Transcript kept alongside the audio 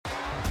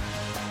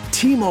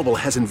T-Mobile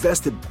has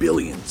invested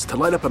billions to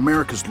light up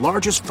America's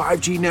largest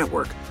 5G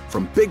network,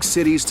 from big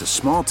cities to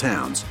small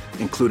towns,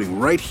 including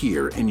right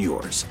here in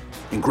yours.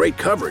 And great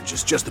coverage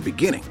is just the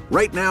beginning.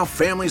 Right now,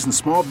 families and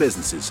small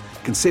businesses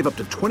can save up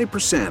to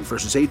 20%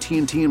 versus AT&T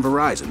and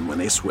Verizon when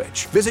they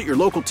switch. Visit your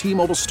local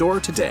T-Mobile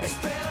store today.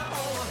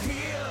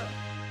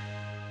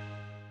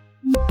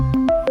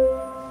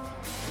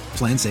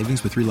 Plan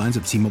savings with 3 lines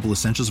of T-Mobile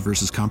Essentials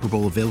versus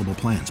comparable available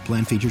plans.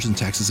 Plan features and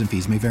taxes and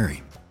fees may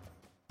vary.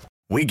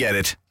 We get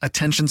it.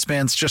 Attention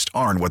spans just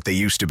aren't what they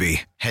used to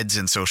be. Heads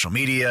in social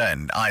media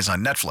and eyes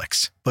on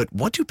Netflix. But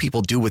what do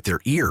people do with their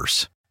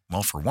ears?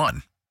 Well, for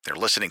one, they're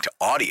listening to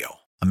audio.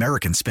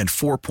 Americans spend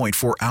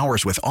 4.4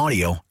 hours with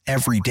audio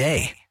every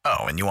day. Oh,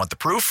 and you want the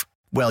proof?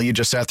 Well, you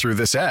just sat through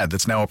this ad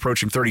that's now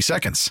approaching 30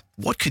 seconds.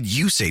 What could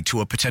you say to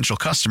a potential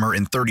customer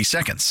in 30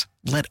 seconds?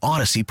 Let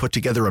Odyssey put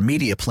together a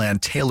media plan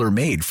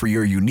tailor-made for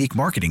your unique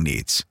marketing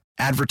needs.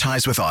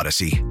 Advertise with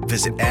Odyssey.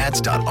 Visit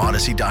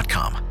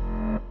ads.odyssey.com.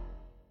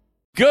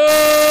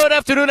 Good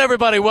afternoon,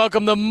 everybody.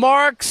 Welcome to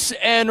Marks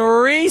and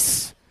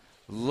Reese,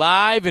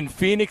 live in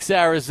Phoenix,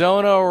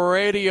 Arizona,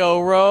 Radio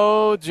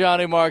Row.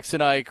 Johnny Marks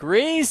and Ike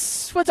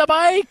Reese. What's up,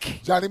 Ike?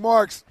 Johnny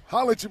Marks,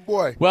 holla at your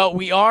boy. Well,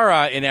 we are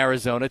in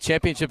Arizona.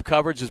 Championship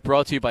coverage is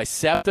brought to you by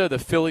SEPTA, the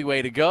Philly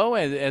way to go,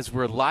 as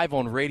we're live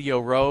on Radio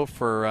Row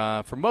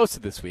for most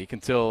of this week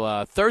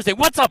until Thursday.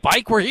 What's up,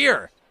 Ike? We're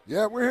here.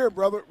 Yeah, we're here,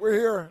 brother. We're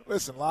here.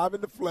 Listen, live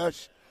in the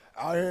flesh,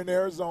 out here in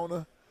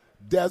Arizona,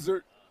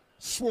 desert,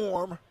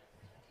 swarm.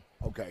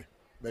 Okay,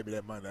 maybe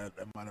that might have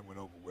went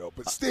over well,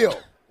 but still,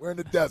 we're in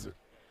the desert.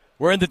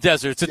 We're in the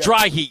desert. It's a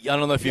dry heat. I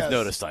don't know if you've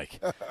noticed, Ike.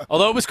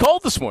 Although it was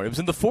cold this morning. It was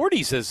in the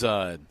 40s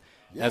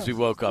as we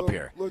woke up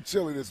here. A little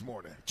chilly this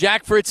morning.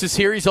 Jack Fritz is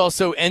here. He's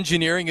also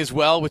engineering as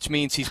well, which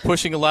means he's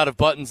pushing a lot of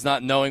buttons,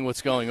 not knowing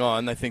what's going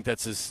on. I think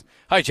that's his.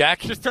 Hi,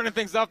 Jack. Just turning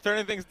things up,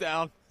 turning things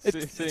down.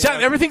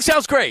 Everything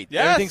sounds great.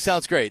 Yes. Everything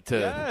sounds great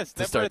to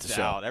start the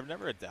show.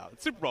 Never a doubt.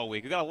 It's Super Bowl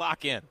week. We got to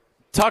lock in.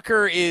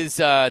 Tucker is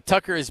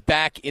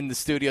back in the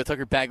studio.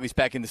 Tucker Bagley's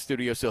back in the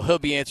studio, so he'll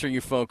be answering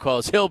your phone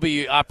calls. He'll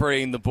be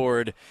operating the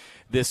board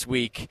this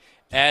week.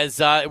 As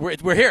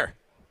we're here.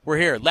 We're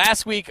here.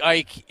 Last week,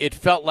 Ike, it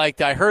felt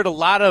like I heard a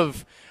lot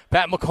of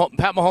Pat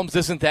Mahomes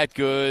isn't that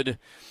good.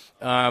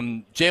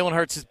 Jalen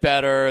Hurts is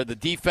better. The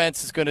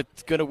defense is going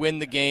to win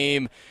the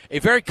game. A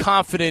very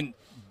confident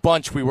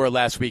bunch we were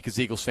last week as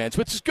Eagles fans,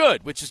 which is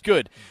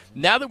good.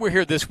 Now that we're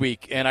here this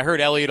week, and I heard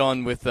Elliot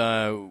on with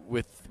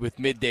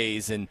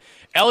middays, and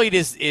Elliot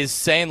is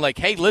saying, like,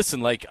 hey, listen,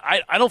 like,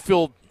 I don't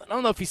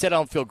know if he said I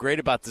don't feel great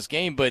about this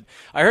game, but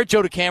I heard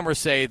Joe DeCamara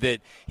say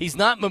that he's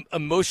not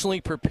emotionally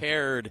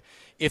prepared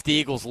if the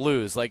Eagles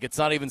lose. Like, it's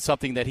not even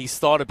something that he's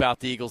thought about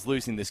the Eagles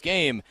losing this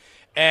game.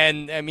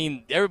 And, I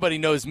mean, everybody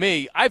knows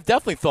me. I've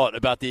definitely thought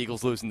about the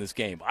Eagles losing this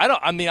game.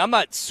 I'm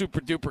not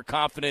super-duper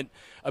confident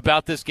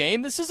about this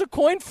game. This is a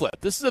coin flip.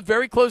 This is a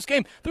very close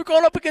game. They're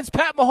going up against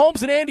Pat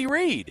Mahomes and Andy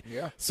Reid.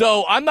 Yeah.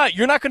 So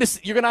you're not going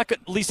to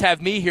at least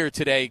have me here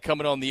today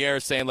coming on the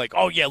air saying, like,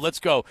 oh, yeah, let's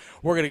go.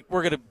 We're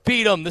going to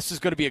beat them. This is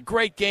going to be a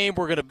great game.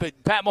 We're going to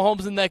beat Pat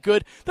Mahomes isn't that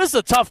good. This is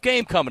a tough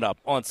game coming up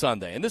on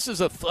Sunday, and this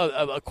is a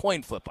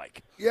coin flip,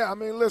 Ike. Yeah, I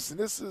mean, listen,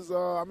 this is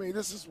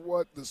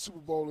what the Super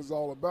Bowl is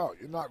all about.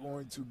 You're not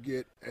going to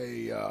get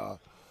a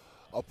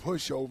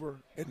pushover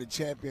in the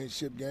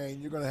championship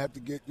game. You're going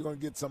to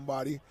get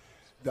somebody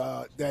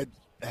that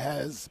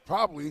has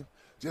probably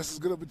just as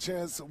good of a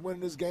chance of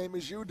winning this game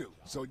as you do.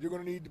 So you're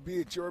going to need to be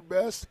at your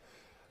best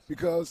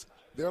because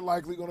they're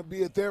likely going to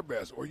be at their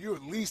best, or you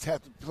at least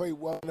have to play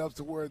well enough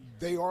to where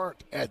they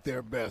aren't at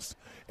their best,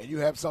 and you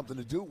have something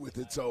to do with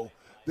it. So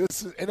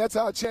that's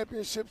how a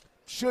championship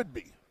should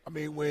be. I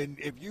mean,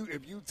 if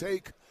you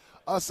take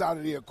us out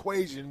of the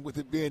equation with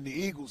it being the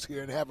Eagles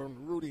here and having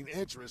rooting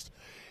interest,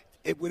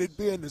 with it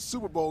being the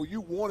Super Bowl,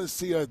 you want to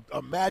see a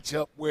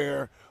matchup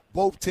where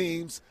both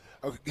teams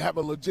have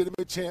a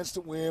legitimate chance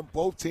to win.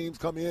 Both teams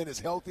come in as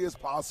healthy as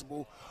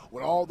possible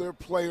with all their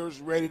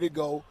players ready to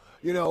go,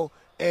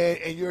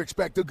 and you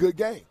expect a good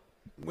game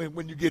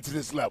when you get to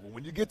this level.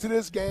 When you get to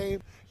this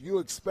game, you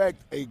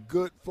expect a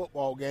good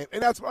football game,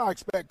 and that's what I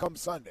expect come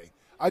Sunday.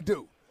 I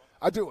do.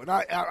 And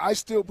I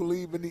still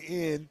believe in the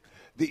end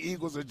the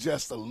Eagles are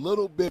just a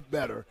little bit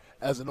better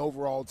as an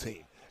overall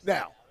team.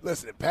 Now,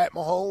 listen, Pat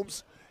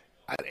Mahomes,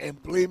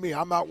 and believe me,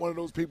 I'm not one of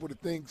those people that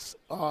thinks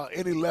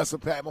any less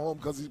of Pat Mahomes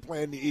because he's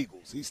playing the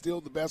Eagles. He's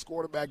still the best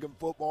quarterback in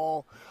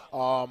football.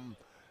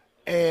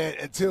 And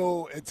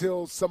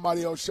until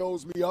somebody else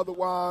shows me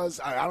otherwise,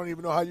 I don't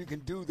even know how you can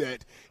do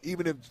that.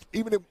 Even if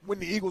when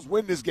the Eagles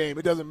win this game,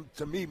 it doesn't,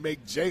 to me,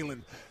 make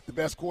Jalen the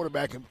best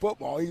quarterback in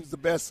football. He was the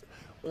best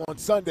on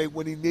Sunday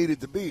when he needed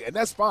to be, and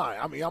that's fine.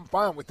 I mean, I'm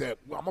fine with that.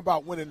 I'm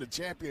about winning the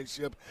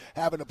championship,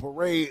 having a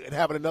parade, and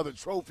having another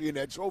trophy in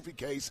that trophy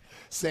case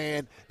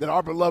saying that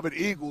our beloved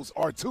Eagles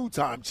are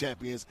two-time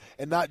champions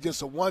and not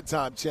just a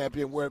one-time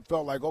champion where it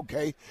felt like,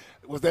 okay,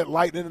 was that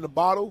lightning in the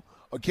bottle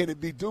or can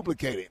it be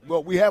duplicated?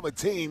 Well, we have a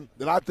team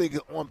that I think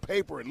on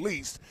paper at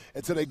least,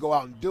 until they go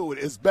out and do it,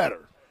 is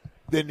better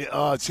than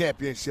the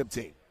championship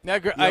team.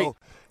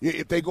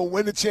 If they go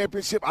win the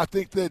championship, I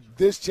think that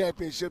this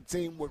championship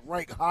team would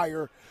rank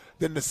higher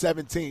than the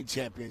 17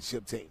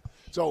 championship team.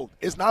 So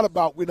it's not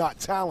about we're not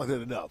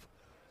talented enough.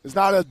 It's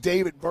not a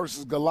David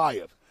versus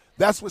Goliath.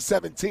 That's what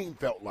 17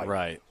 felt like.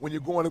 Right. When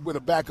you're going with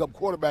a backup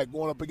quarterback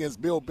going up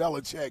against Bill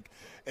Belichick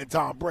and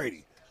Tom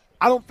Brady.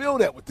 I don't feel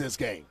that with this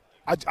game.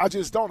 I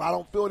just don't. I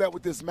don't feel that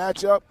with this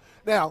matchup.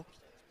 Now,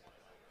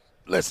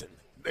 listen,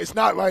 it's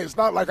not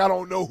like I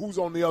don't know who's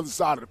on the other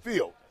side of the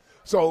field.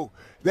 So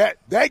that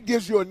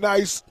gives you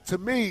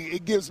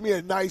it gives me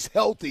a nice,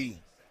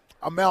 healthy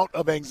amount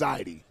of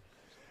anxiety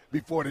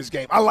before this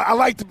game. I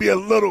like to be a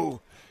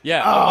little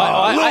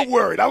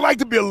worried. I like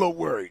to be a little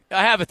worried.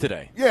 I have it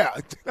today. Yeah.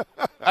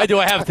 I do.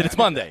 I have it today. It's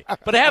Monday.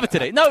 But I have it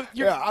today. No,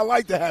 I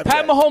like to have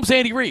Pat that. Mahomes,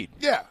 Andy Reid.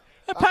 Yeah.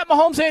 Pat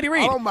Mahomes, Andy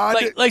Reid. I don't mind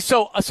it.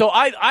 So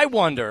I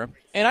wonder,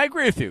 and I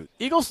agree with you.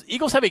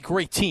 Eagles have a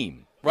great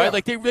team, right? Yeah.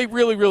 Like they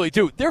really, really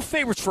do. They're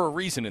favorites for a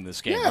reason in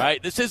this game,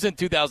 right? This isn't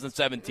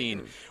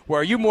 2017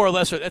 where you more or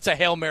less that's a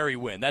Hail Mary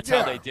win. That's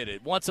how they did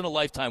it. Once in a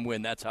lifetime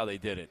win. That's how they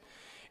did it.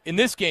 In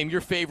this game,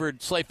 you're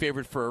slight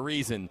favorite for a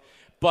reason.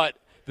 But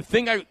the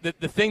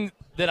thing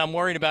that I'm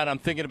worried about, I'm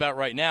thinking about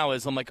right now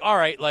is I'm like, all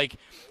right, like,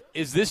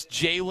 is this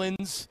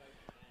Jalen's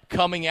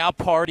coming out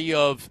party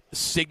of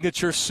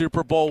signature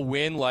Super Bowl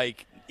win?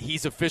 Like,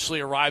 he's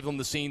officially arrived on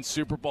the scene,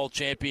 Super Bowl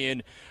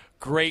champion,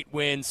 great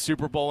win,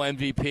 Super Bowl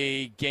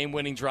MVP,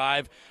 game-winning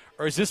drive?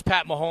 Or is this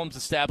Pat Mahomes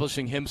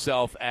establishing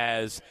himself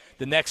as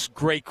the next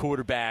great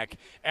quarterback?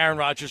 Aaron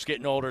Rodgers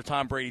getting older,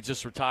 Tom Brady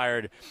just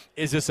retired.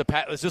 Is this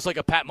like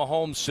a Pat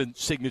Mahomes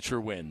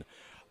signature win?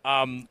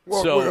 From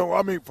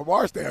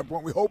our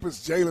standpoint, we hope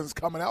it's Jalen's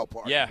coming out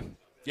party. Yeah.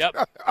 Yep.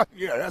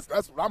 Yeah,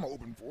 that's what I'm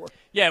hoping for.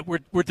 Yeah,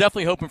 we're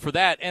definitely hoping for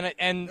that,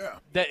 and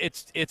that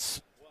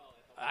it's.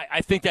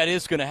 I think that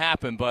is going to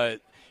happen, but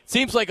it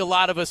seems like a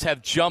lot of us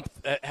have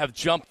jumped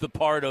the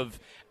part of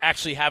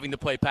actually having to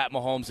play Pat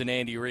Mahomes and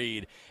Andy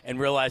Reid and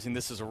realizing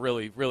this is a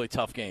really, really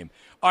tough game.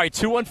 All right,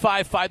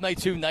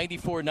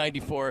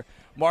 215-592-9494.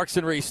 Marks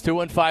and Reese,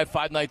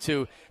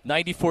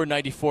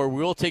 215-592-9494.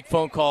 We will take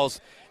phone calls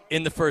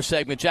in the first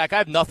segment. Jack, I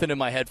have nothing in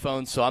my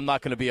headphones, so I'm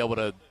not going to be able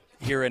to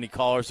hear any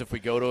callers if we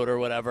go to it or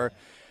whatever.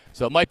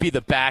 So it might be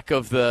the back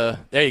of the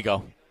 – there you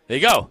go. There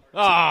you go.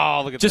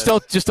 Oh, look at this.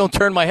 Just don't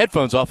turn my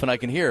headphones off and I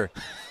can hear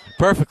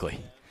perfectly.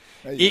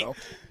 There you go.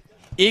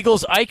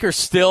 Eagles, Ike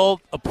still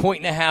a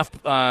point and a half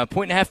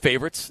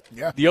favorites.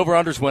 Yeah. The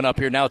over-unders went up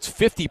here. Now it's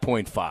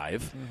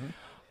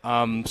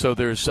 50.5. So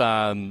there's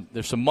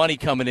some money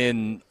coming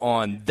in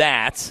on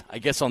that, I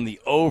guess on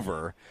the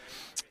over.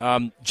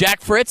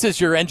 Jack Fritz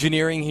is your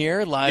engineering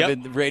here live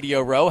in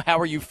Radio Row. How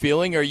are you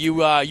feeling? Are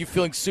you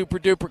feeling super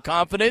duper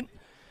confident?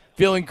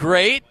 Feeling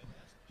great?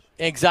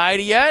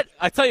 Anxiety yet?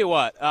 I tell you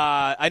what,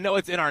 I know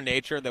it's in our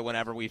nature that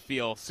whenever we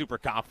feel super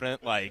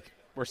confident, like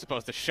we're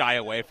supposed to shy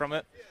away from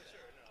it.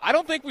 I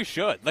don't think we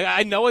should. Like,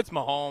 I know it's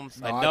Mahomes.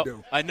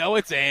 No, I know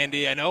it's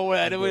Andy. I know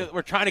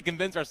we're trying to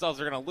convince ourselves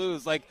they're going to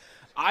lose. Like,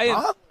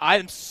 I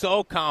am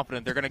so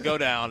confident they're going to go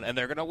down and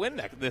they're going to win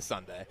this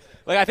Sunday.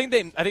 Like, I think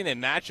they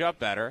match up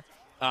better.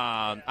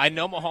 I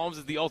know Mahomes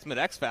is the ultimate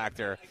X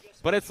factor,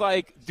 but it's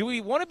like, do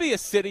we want to be a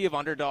city of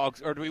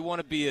underdogs or do we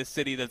want to be a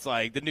city that's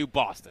like the new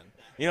Boston?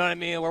 You know what I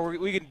mean? Where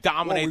we can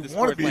dominate the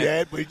sports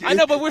land. I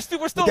know, but we're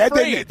still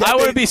afraid. I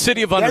want to be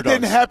city of underdogs. That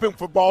didn't happen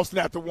for Boston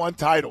after one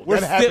title.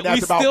 That happened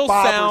after about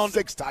 5 or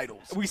 6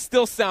 titles. We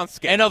still sound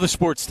scared. And other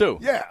sports, too.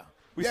 Yeah.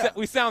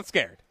 We sound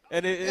scared.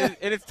 And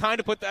it's time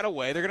to put that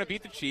away. They're going to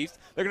beat the Chiefs.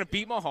 They're going to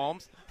beat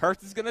Mahomes.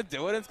 Hurts is going to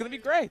do it, and it's going to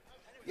be great.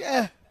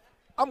 Yeah.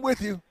 I'm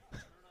with you.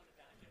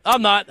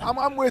 I'm not.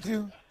 I'm with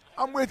you.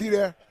 I'm with you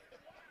there.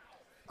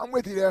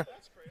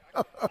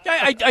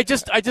 I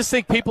just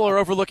think people are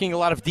overlooking a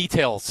lot of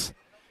details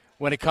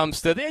when it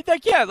comes to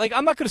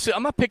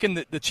I'm not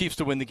picking the Chiefs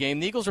to win the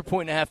game. The Eagles are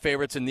 1.5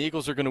 favorites, and the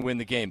Eagles are going to win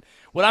the game.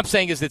 What I'm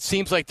saying is it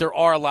seems like there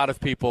are a lot of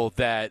people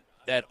that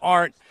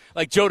aren't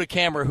like Joe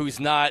DeCamera,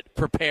 who's not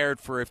prepared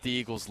for if the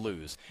Eagles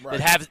lose.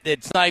 Right.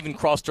 It's not even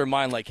crossed their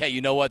mind like, hey,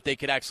 you know what? They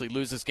could actually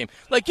lose this game.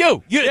 Like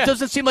it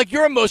doesn't seem like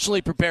you're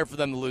emotionally prepared for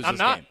them to lose. I'm this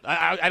not. game.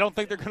 I don't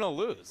think they're going to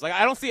lose. Like,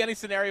 I don't see any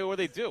scenario where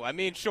they do. I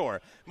mean, sure,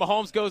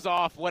 Mahomes goes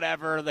off,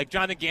 whatever. Like,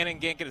 Jonathan Gannon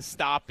can't get a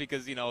stop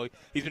because he's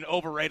been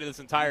overrated this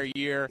entire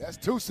year. That's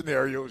 2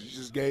 scenarios you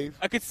just gave.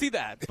 I could see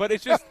that, but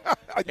it's just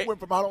I went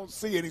from I don't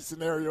see any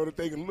scenario that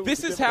they can lose.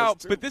 This is how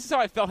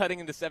I felt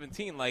heading into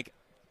 17. Like,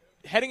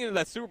 heading into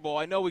that Super Bowl,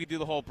 I know we could do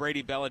the whole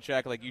Brady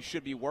Belichick, like you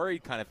should be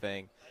worried kind of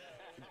thing.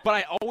 But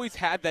I always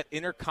had that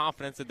inner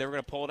confidence that they were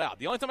going to pull it out.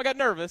 The only time I got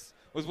nervous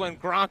was when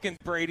Gronk and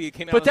Brady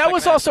came out. But that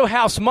was also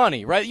house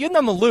money, right? You had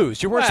them to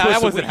lose. You weren't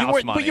supposed to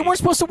win. But you weren't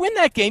supposed to win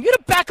that game. You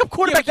had a backup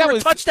quarterback. You were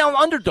touchdown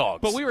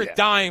underdogs. But we were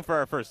dying for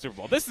our first Super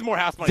Bowl. This is more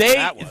house money than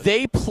that was.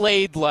 They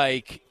played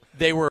like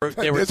They were This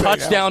ain't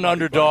touchdown house money,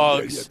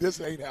 underdogs. yeah, this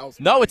ain't house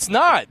money. No, it's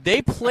not.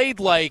 They played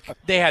like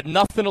they had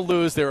nothing to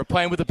lose. They were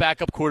playing with a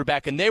backup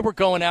quarterback, and they were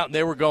going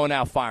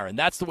out firing.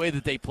 That's the way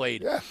that they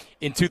played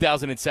in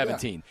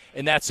 2017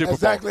 in that Super Bowl.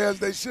 Exactly as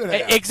they should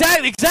have.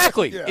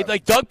 Exactly. Yeah.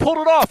 Like Doug pulled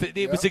it off.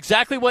 It was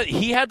exactly what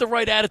he had the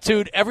right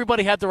attitude.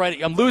 Everybody had the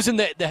right. I'm losing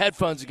the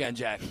headphones again,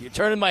 Jack. You're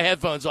turning my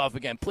headphones off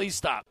again. Please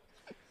stop.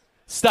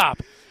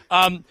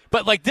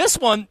 But like this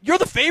one, you're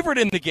the favorite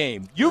in the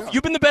game.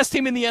 You've been the best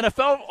team in the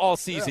NFL all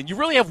season. You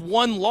really have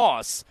one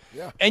loss,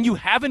 and you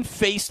haven't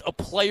faced a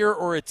player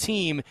or a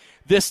team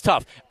this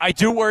tough. I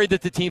do worry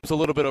that the team's a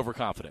little bit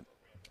overconfident.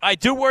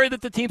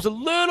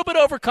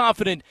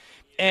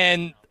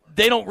 And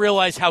they don't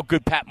realize how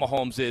good Pat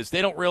Mahomes is.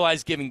 They don't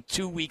realize giving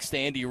 2 weeks to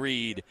Andy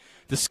Reid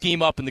to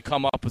scheme up and to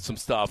come up with some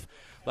stuff.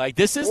 Like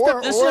this is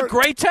a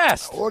great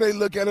test. Or they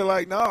look at it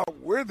like, no,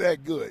 we're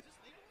that good.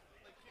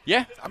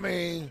 Yeah. I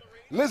mean,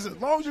 listen,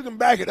 as long as you can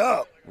back it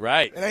up.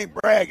 Right. It ain't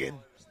bragging.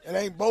 It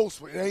ain't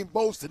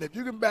boasting. If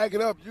you can back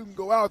it up, you can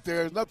go out there.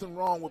 There's nothing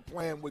wrong with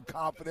playing with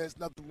confidence,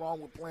 nothing wrong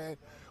with playing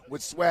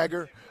with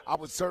swagger. I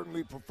would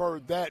certainly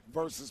prefer that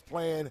versus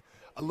playing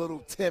a little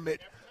timid.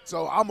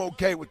 So I'm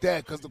okay with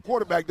that because the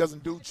quarterback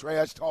doesn't do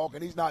trash talk,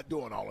 and he's not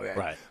doing all of that.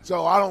 Right.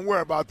 So I don't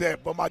worry about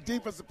that. But my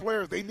defensive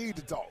players, they need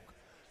to talk.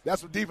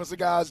 That's what defensive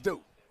guys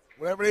do.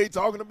 Whatever they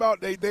talking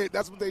about,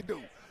 that's what they do.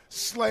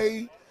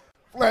 Slay,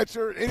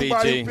 Fletcher,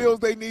 anybody who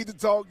feels they need to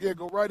talk,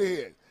 go right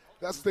ahead.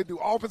 That's what they do.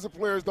 Offensive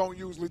players don't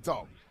usually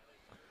talk.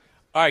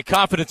 All right,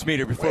 confidence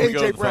meter before we go to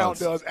the A.J. Brown phones.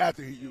 does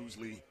after he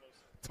usually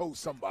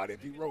toast somebody.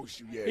 If he roasts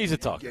you, he's a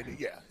talker.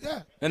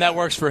 Yeah. And that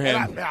works for him.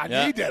 I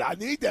need that. I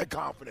need that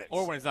confidence.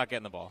 Or when he's not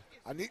getting the ball.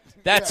 I need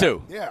that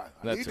too. Yeah,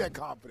 I need that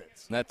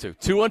confidence. That too.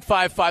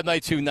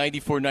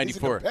 215-592-9494. He's a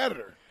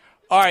competitor.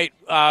 All right,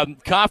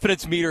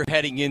 confidence meter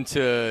heading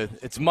into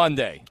it's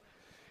Monday.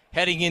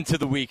 Heading into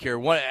the week here.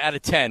 1 out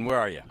of 10, where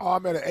are you? Oh,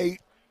 I'm at an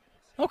 8.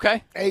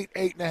 Okay.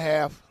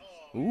 8.5.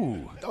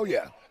 Ooh. Oh,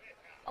 yeah.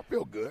 I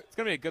feel good. It's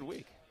going to be a good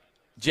week.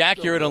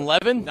 Jack, you're at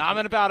 11? No, I'm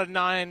at about a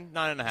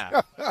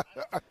 9.5.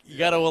 You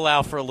got to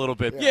allow for a little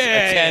bit.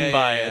 Yeah.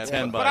 A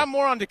 10 by. But I'm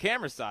more on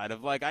DeCamera's side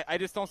of, like, I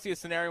just don't see a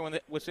scenario in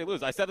which they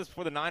lose. I said this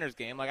before the Niners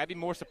game. Like, I'd be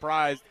more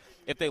surprised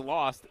if they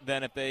lost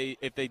than if they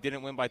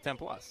didn't win by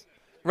 10+.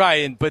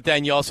 Right, but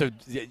then you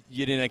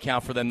didn't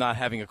account for them not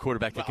having a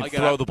quarterback that can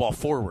throw the ball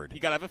forward. You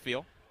got to have a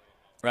feel.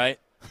 Right?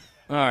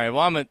 All right, well,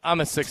 I'm a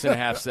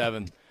 6.5,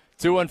 7.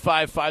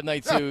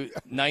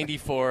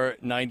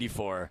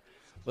 215-592-9494.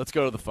 Let's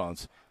go to the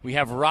phones. We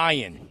have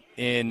Ryan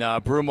in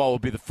Broomall will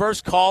be the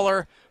first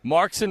caller.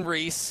 Marks and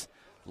Reese,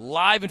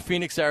 live in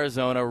Phoenix,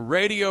 Arizona.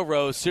 Radio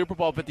Row, Super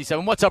Bowl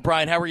 57. What's up,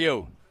 Ryan? How are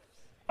you?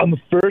 I'm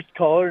the first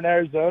caller in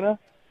Arizona.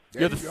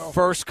 You're the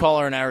first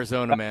caller in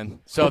Arizona, man.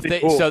 So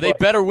they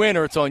better win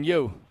or it's on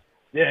you.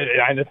 Yeah,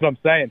 that's what I'm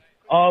saying.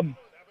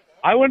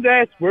 I wanted to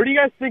ask, where do you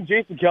guys think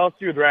Jason Kelce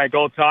would rank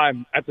all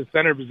time at the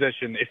center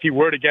position if he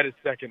were to get his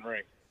second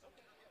ring?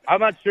 I'm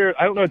not sure.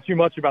 I don't know too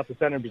much about the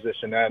center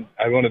position, and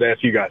I wanted to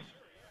ask you guys.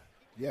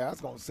 Yeah, I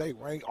was going to say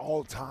rank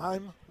all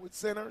time with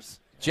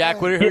centers. Jack,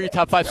 who are your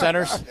top 5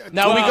 centers?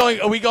 Now,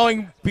 are we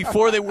going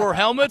before they wore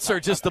helmets or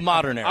just the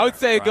modern era? I would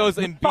say it goes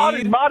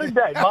Embiid. Modern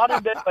day,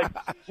 like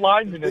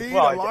linemen as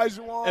well.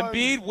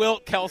 Embiid,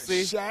 Wilt,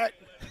 Kelce. Shaq.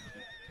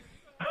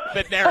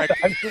 Bednarik.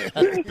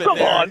 Come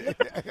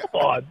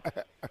on.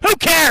 Who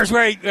cares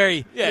where he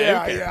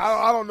Yeah,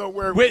 I don't know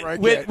where we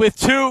rank at. With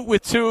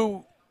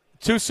two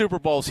Super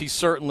Bowls, he's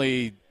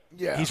certainly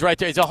he's right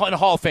there. He's in a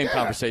Hall of Fame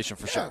conversation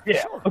for sure.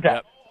 Yeah, sure.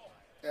 okay.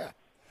 Yep.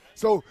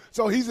 So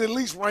he's at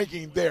least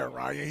ranking there,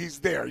 Ryan. He's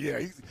there.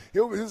 Yeah,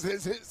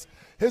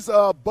 his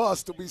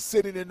bust will be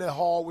sitting in the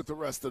hall with the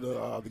rest of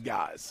the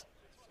guys.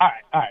 All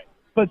right.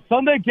 But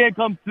Sunday can't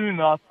come soon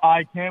enough.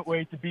 I can't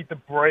wait to beat the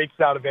brakes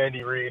out of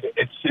Andy Reid.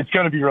 It's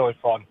going to be really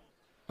fun.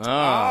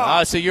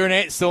 So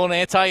you're still an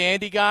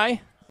anti-Andy guy?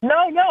 No,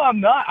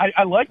 I'm not.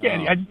 I like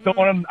Andy. I just don't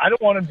want him. I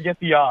don't want him to get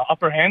the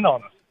upper hand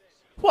on us.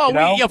 Well,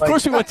 of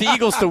course we want the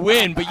Eagles to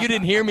win, but you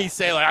didn't hear me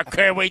say, I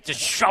can't wait to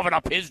shove it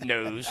up his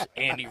nose,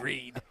 Andy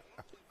Reid.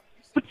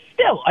 But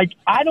still,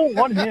 I don't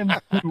want him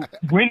to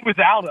win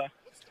without us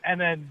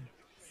and then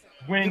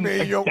win. You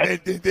mean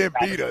then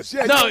beat us?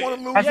 Yeah, no, you don't want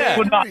to lose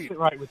Andy Reid.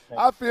 Right with me.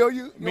 I feel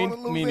you. You want to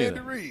lose Andy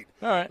Reid.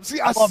 All right. See,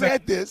 I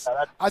said this.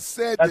 All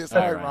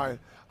right, Ryan.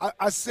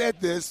 I said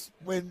this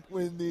when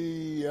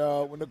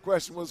the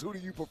question was, who do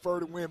you prefer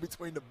to win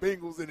between the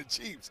Bengals and the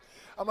Chiefs?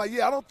 I'm like,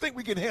 I don't think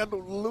we can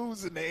handle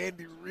losing to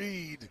Andy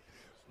Reid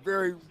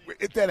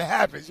if that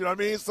happens, you know what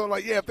I mean? So,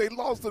 if they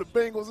lost to the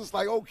Bengals, it's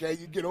like, okay,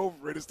 you get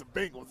over it. It's the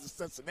Bengals. It's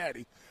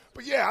Cincinnati.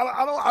 But,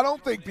 I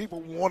don't think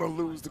people want to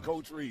lose to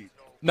Coach Reid.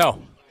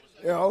 No.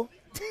 You know?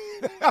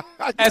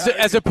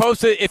 As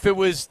opposed to if it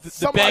was the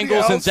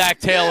Bengals else, and Zach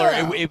Taylor,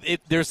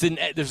 there's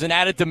an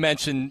added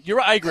dimension. You're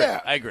right.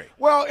 I agree.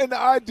 Well, and the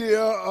idea,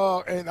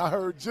 and I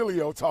heard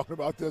Giglio talking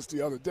about this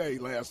the other day,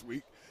 last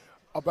week,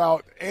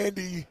 about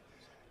Andy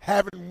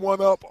having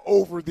one up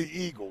over the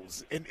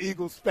Eagles and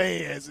Eagles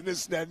fans and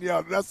this and that and the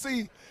other. Now,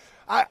 see,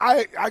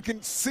 I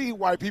can see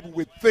why people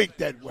would think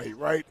that way,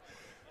 right?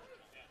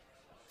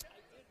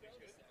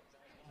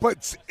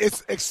 But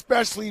it's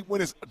especially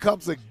when it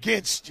comes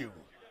against you.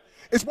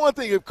 It's one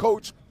thing if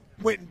Coach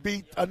went and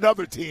beat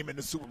another team in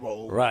the Super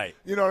Bowl. Right.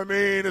 You know what I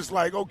mean? It's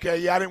like, okay,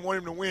 yeah, I didn't want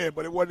him to win,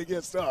 but it wasn't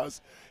against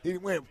us. He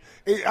didn't win.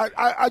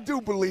 I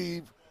do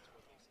believe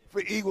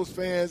for Eagles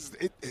fans,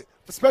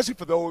 especially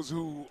for those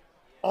who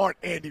aren't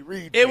Andy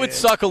Reid fans, it would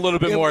suck a little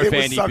bit more if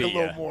Andy beat. It would suck a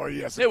little more,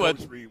 yes. It would.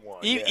 Coach Reid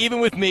won.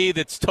 Even with me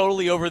that's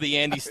totally over the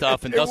Andy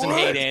stuff and doesn't would.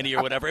 hate Andy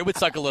or whatever, it would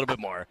suck a little bit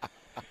more.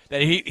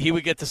 That he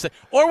would get to say.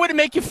 Or would it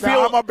make you feel.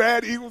 Now, I'm a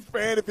bad Eagles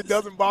fan if it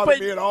doesn't bother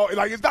me at all.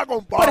 Like, it's not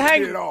going to bother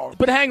me at all.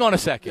 But hang on a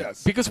second.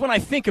 Yes. Because when I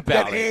think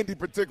about that it. Andy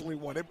particularly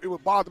won. It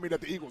would bother me that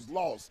the Eagles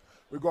lost,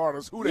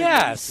 regardless who they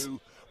Yes. lose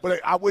to.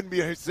 But I wouldn't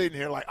be sitting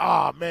here like,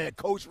 man,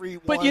 Coach Reid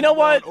won. But you know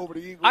what? Over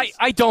the Eagles.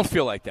 I don't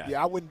feel like that.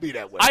 Yeah, I wouldn't be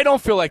that way. I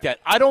don't feel like that.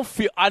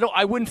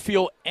 I wouldn't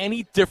feel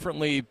any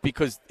differently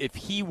because if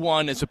he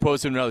won as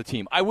opposed to another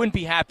team, I wouldn't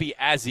be happy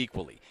as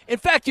equally. In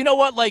fact, you know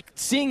what? Like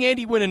seeing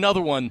Andy win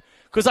another one,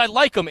 because I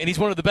like him and he's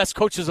one of the best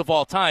coaches of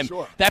all time.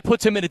 Sure. That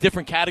puts him in a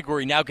different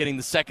category now, getting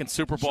the second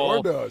Super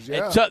Bowl. Sure does.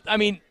 Yeah. I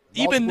mean,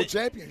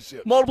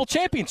 multiple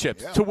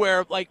championships Yeah. to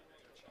where like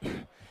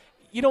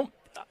you don't.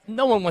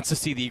 No one wants to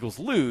see the Eagles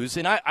lose,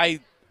 and I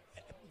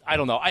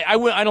don't know.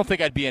 I don't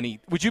think I'd be any.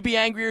 Would you be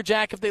angrier,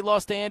 Jack, if they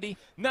lost to Andy?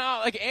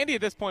 No, like Andy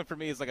at this point for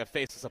me is like a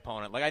faceless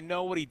opponent. Like I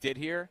know what he did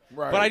here,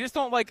 right. But I just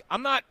don't like.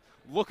 I'm not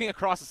looking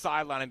across the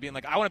sideline and being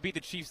like, I want to beat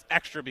the Chiefs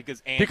extra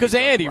because Andy. Because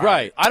Andy,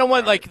 right? I don't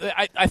want like.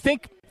 I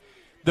think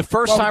the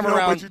first time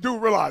around. But you do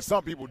realize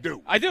some people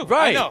do. I do.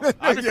 Right. I know.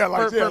 I'm just, Yeah,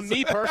 like, for yes.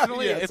 me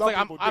personally, Yeah, it's some like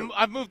people do.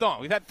 I've moved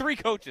on. We've had 3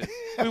 coaches.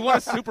 We won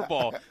a Super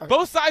Bowl.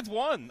 Both sides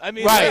won. I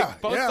mean, Right.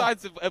 like, both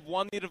sides have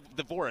won the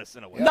divorce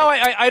in a way. No,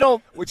 I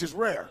don't. Which is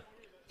rare.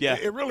 Yeah.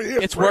 It really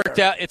is. It's rare. worked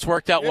out. It's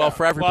worked out well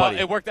for everybody.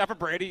 Well, it worked out for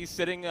Brady. He's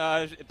sitting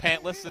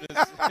pantless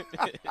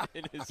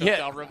in his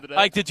hotel room today.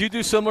 Like, did you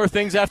do similar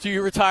things after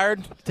you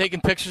retired?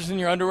 Taking pictures in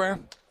your underwear,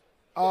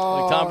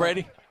 like Tom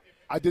Brady?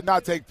 I did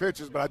not take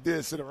pictures, but I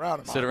did sit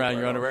around in my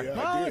your underwear. Yeah,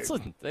 Well, I did.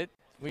 listen,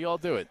 we all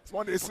do it.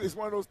 It's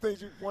one of those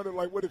things you wonder,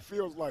 like, what it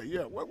feels like.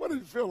 Yeah, what does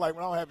it feel like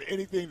when I don't have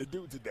anything to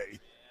do today?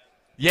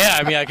 Yeah,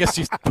 I mean, I guess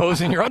you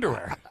pose in your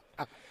underwear.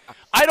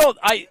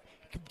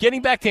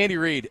 Getting back to Andy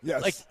Reid,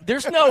 Yes. like,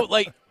 there's no,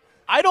 like,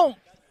 I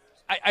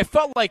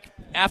felt like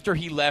after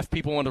he left,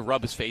 people wanted to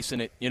rub his face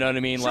in it. You know what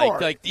I mean? Sure.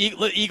 Like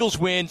the Eagles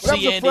win, But that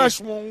see was a Andy.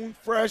 fresh wound,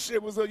 fresh.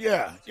 It was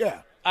yeah.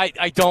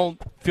 I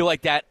don't feel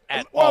like that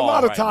at Well, all. a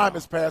lot of right time now.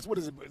 has passed. What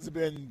has it been? Has it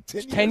been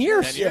 10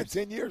 years? 10 years. Yeah,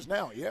 10 years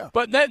now, yeah.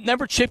 But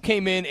remember, Chip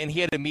came in and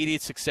he had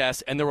immediate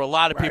success, and there were a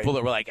lot of people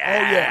that were like,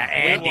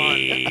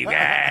 Andy,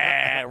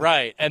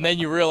 right. And then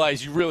you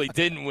realize you really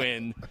didn't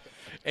win,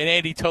 and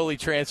Andy totally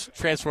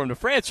transformed the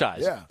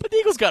franchise. Yeah. But the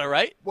Eagles got it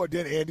right. Well,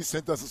 then Andy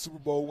sent us a Super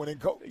Bowl winning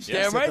coach.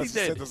 Damn right he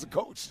did. Sent us a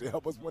coach to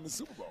help us win the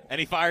Super Bowl. And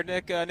he fired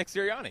Nick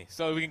Sirianni,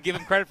 so we can give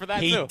him credit for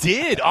that He too.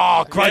 did.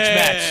 Oh, grudge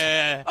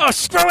Yeah. match. Oh,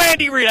 screw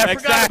Andy Reid. I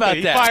forgot about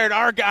He that. fired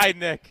our guy,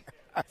 Nick.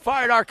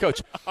 Fired our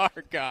coach. Our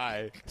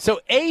guy. So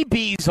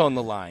AB's on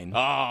the line.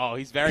 Oh,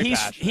 he's very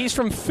passionate. He's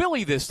from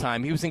Philly this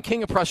time. He was in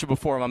King of Prussia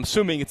before him. I'm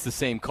assuming it's the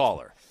same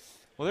caller.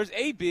 Well, there's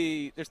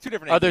AB. There's 2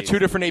 different ABs. Are there 2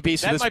 different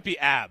ABs? So That this, might be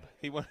Ab.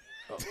 He went.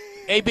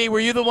 AB, were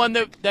you the one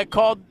that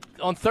called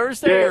on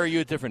Thursday, or are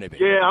you a different AB?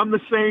 Yeah, I'm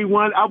the same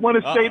one. I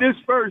want to say this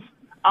first.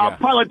 I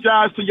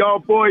apologize to y'all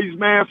boys,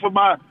 man, for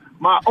my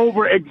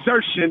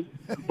overexertion.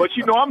 But,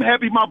 I'm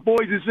happy my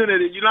boys is in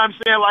it. You know what I'm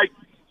saying? Like,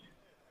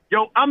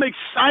 yo, I'm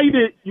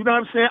excited. You know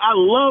what I'm saying? I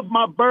love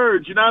my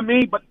birds. You know what I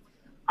mean? But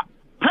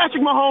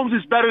Patrick Mahomes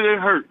is better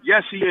than Hurt.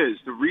 Yes, he is.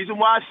 The reason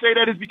why I say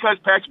that is because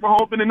Patrick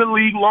Mahomes been in the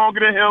league longer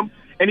than him,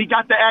 and he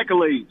got the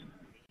accolades.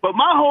 But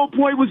my whole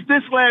point was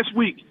this last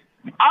week.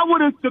 I would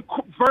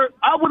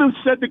have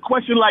said the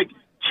question like,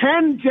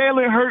 can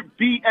Jalen Hurts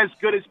be as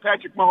good as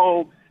Patrick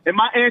Mahomes? And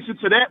my answer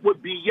to that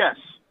would be yes.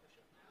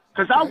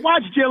 Because I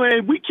watched Jalen,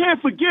 and we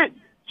can't forget,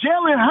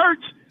 Jalen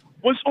Hurts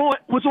was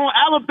on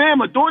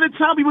Alabama. During the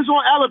time he was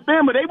on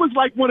Alabama, they was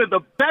like one of the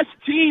best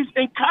teams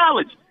in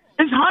college.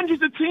 There's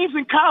hundreds of teams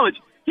in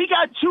college. He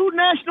got 2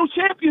 national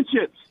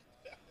championships.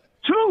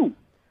 2.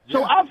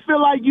 So I feel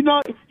like, he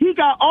got he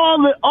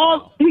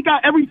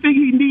got everything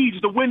he needs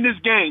to win this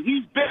game.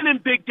 He's been in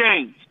big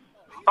games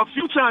a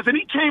few times, and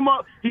he came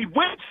up, he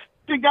went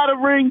and got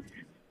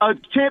a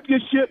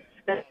championship.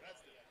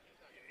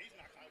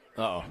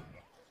 Uh-oh.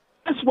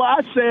 That's why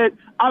I said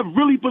I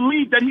really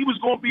believed that he was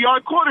going to be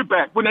our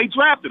quarterback when they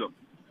drafted him,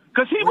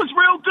 because he was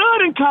real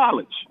good in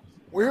college.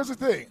 Well, here's the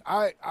thing.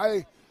 I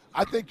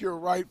think you're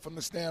right from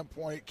the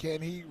standpoint,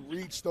 can he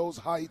reach those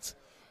heights?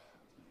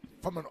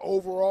 From an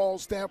overall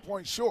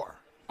standpoint, sure.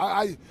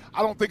 I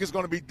don't think it's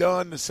going to be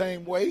done the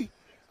same way.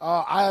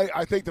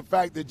 I think the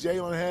fact that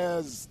Jalen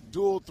has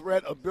dual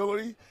threat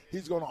ability,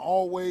 he's going to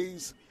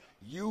always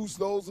use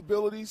those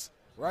abilities,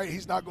 right?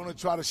 He's not going to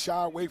try to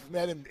shy away from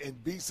that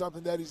and be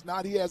something that he's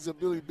not. He has the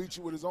ability to beat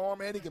you with his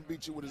arm, and he can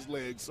beat you with his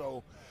legs.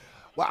 So,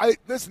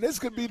 listen, this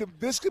could be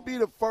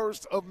the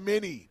first of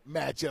many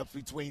matchups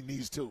between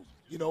these two.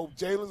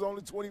 Jalen's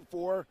only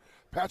 24,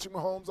 Patrick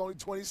Mahomes only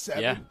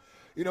 27. Yeah.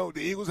 The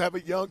Eagles have a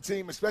young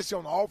team, especially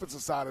on the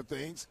offensive side of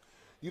things.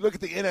 you look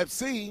at the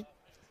NFC,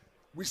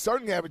 we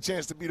certainly have a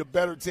chance to be the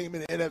better team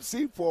in the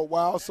NFC for a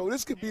while. So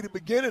this could be the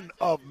beginning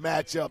of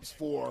matchups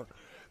for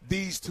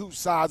these two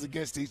sides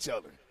against each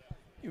other.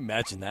 You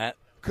imagine that?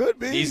 Could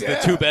be. These are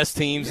the two best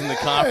teams in the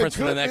conference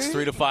for the next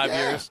 3 to 5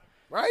 years.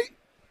 Right?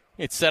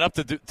 It's set up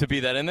to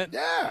be that, isn't it?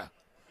 Yeah.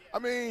 I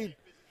mean,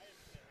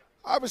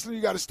 obviously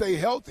you got to stay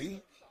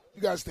healthy.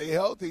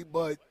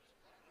 But,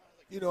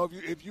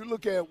 if you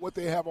look at what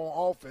they have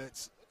on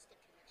offense,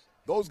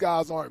 those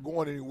guys aren't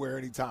going anywhere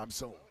anytime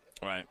soon.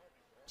 Right.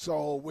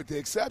 So with the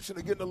exception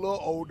of getting a little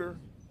older,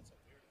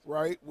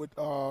 right, with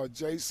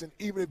Jason,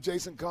 even if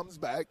Jason comes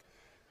back,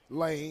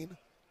 Lane,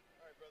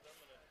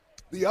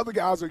 the other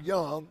guys are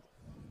young.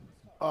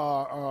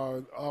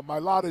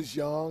 Mailata's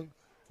young.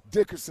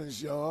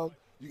 Dickerson's young.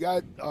 You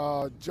got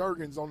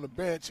Juergens on the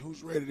bench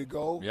who's ready to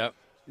go. Yep.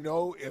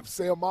 If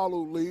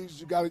Seumalo leaves,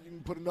 you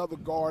can put another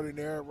guard in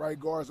there, right?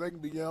 Guards, they can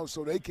be young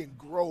so they can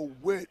grow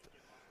with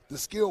the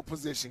skill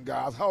position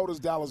guys. How old is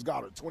Dallas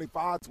Goedert?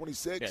 25,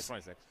 26? Yeah,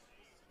 26.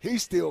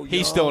 He's still young.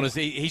 He's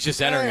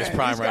just entering his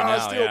prime right now.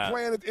 These guys still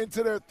playing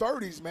into their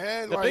 30s,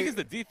 man. The big is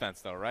the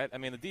defense, though, right? I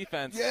mean, the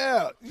defense.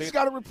 Yeah, you just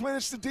got to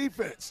replenish the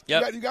defense.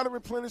 Yep. You got to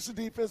replenish the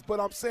defense, but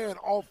I'm saying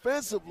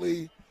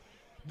offensively,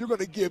 you're going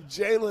to give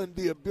Jalen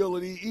the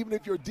ability, even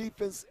if your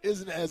defense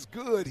isn't as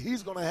good,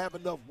 he's going to have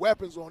enough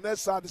weapons on that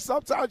side.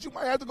 Sometimes you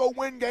might have to go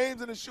win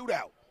games in a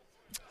shootout.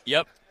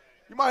 Yep.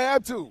 You might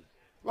have to.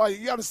 Like,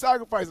 you got to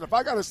sacrifice. And if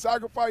I got to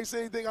sacrifice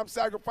anything, I'm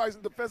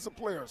sacrificing defensive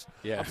players.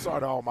 Yeah. I'm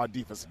sorry to all my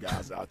defensive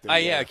guys out there.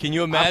 Yeah. Can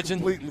you imagine?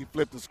 I completely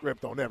flipped the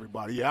script on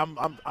everybody. Yeah,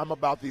 I'm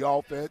about the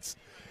offense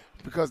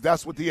because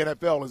that's what the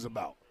NFL is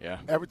about. Yeah.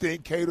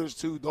 Everything caters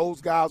to those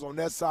guys on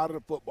that side of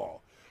the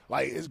football.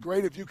 Like, it's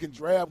great if you can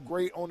draft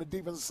great on the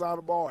defensive side of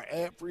the ball and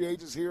add free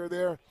agents here or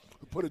there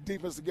to put a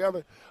defense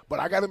together. But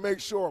I got to make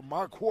sure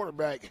my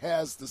quarterback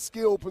has the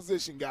skill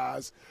position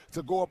guys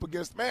to go up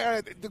against,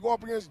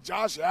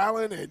 Josh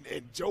Allen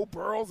and Joe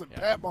Burrows and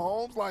Pat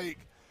Mahomes. Like,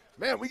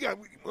 man, we got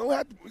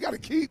to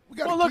keep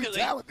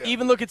talent there.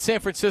 Even look at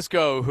San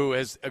Francisco, who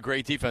has a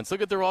great defense.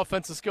 Look at their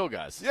offensive skill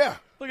guys. Yeah.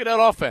 Look at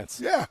that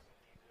offense. Yeah.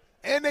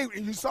 And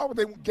you saw what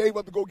they gave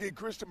up to go get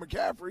Christian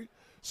McCaffrey.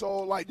 So,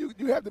 like,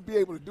 you have to be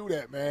able to do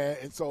that, man.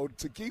 And so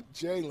to keep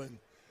Jalen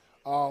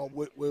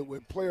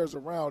with players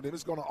around him,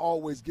 it's going to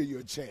always give you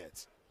a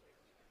chance.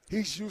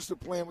 He's used to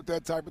playing with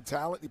that type of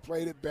talent. He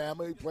played at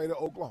Bama. He played at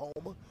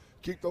Oklahoma.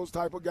 Keep those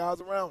type of guys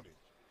around him.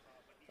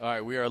 All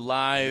right, we are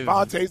live.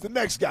 Devontae's the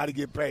next guy to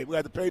get paid. We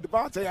have to pay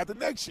Devontae after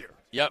next year.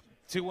 Yep.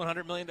 2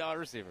 $100 million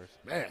receivers.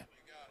 Man,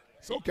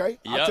 it's okay.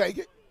 Yep. I'll take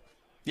it.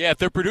 Yeah, if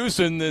they're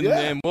producing,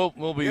 then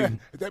we'll be. Yeah.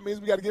 If that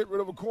means we got to get rid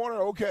of a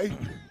corner, okay.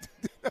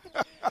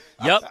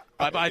 Yep.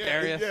 Bye-bye,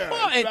 Darius. Yeah,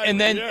 well, exactly.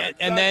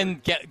 and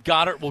then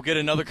Goddard will get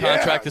another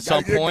contract at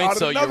some point,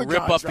 so you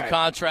rip up the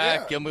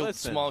contract, give him a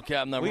small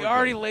cap number. We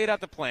already laid out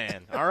the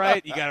plan, all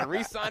right? You got to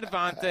re-sign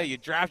Devontae, you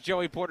draft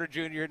Joey Porter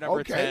Jr. at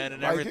number 10,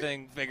 and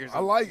everything figures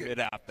it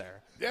out there.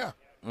 Yeah.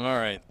 All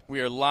right.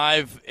 We are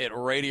live at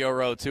Radio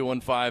Row,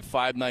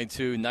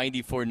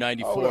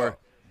 215-592-9494.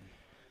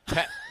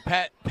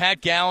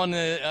 Pat Gallen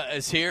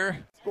is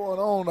here. What's going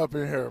on up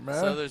in here, man?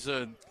 So there's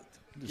a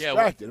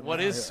what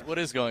is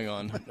going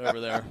on over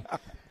there?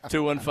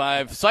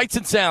 215 Sights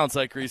and Sounds,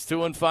 like Reese.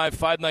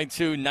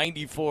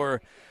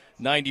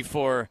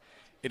 215-592-9494.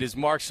 It is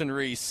Marks and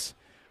Reese.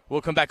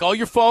 We'll come back. All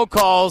your phone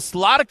calls. A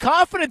lot of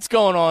confidence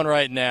going on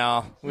right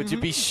now. Would you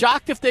be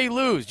shocked if they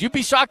lose? You'd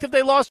be shocked if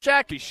they lost,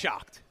 Jack? Be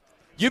shocked.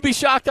 You'd be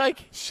shocked,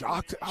 Ike?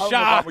 Shocked? I don't know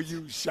if I would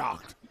use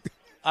shocked.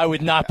 I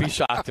would not be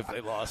shocked if they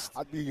lost.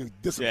 I'd be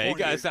disappointed. Yeah, you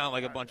guys sound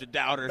like a bunch of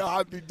doubters. No,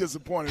 I'd be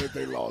disappointed if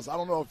they lost. I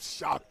don't know if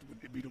shocked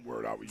would be the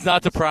word I would use. It's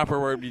not the proper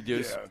word to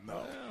use. Yeah, no.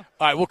 All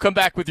right, we'll come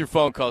back with your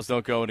phone calls.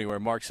 Don't go anywhere.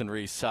 Marks and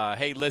Reese.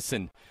 Hey,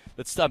 listen,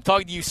 I'm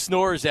talking to you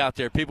snorers out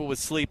there, people with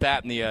sleep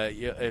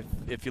apnea.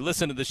 If you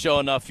listen to the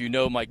show enough, you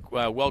know my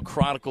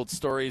well-chronicled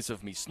stories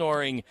of me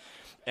snoring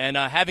and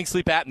having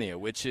sleep apnea,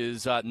 which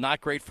is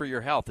not great for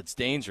your health. It's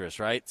dangerous,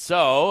 right?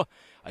 So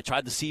I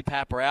tried the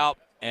CPAP route,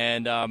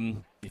 and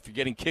if you're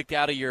getting kicked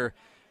out of your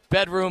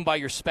bedroom by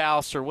your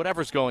spouse or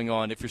whatever's going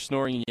on, if you're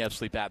snoring and you have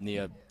sleep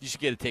apnea, you should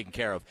get it taken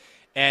care of.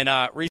 And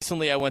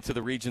recently I went to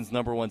the region's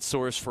 #1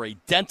 source for a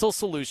dental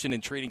solution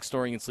in treating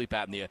snoring and sleep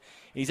apnea. And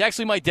he's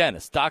actually my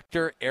dentist,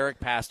 Dr.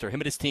 Eric Pastor.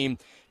 Him and his team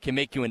can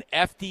make you an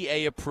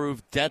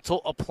FDA-approved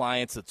dental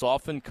appliance that's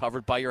often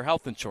covered by your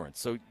health insurance.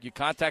 So you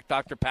contact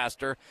Dr.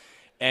 Pastor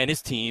and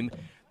his team.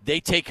 They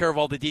take care of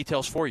all the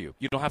details for you.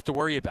 You don't have to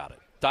worry about it.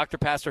 Dr.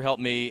 Pastor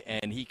helped me,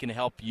 and he can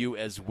help you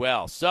as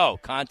well. So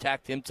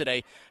contact him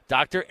today,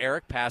 Dr.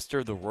 Eric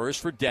Pastor, the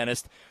Royersford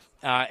dentist,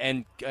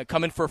 and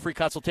come in for a free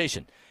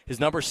consultation. His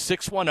number is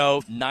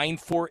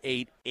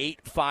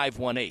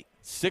 610-948-8518,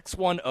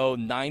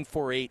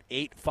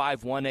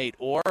 610-948-8518,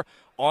 or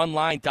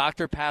online,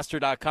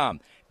 drpastor.com,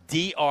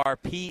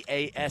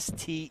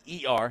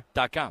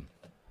 drpaster.com.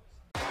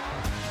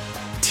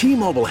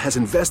 T-Mobile has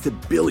invested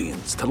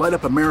billions to light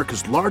up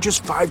America's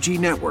largest 5G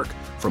network,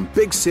 from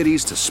big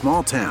cities to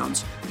small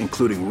towns,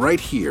 including right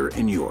here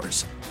in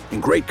yours.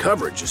 And great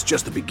coverage is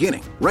just the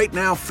beginning. Right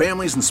now,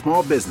 families and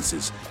small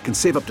businesses can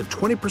save up to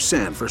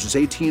 20% versus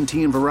AT&T and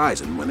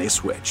Verizon when they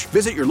switch.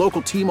 Visit your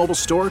local T-Mobile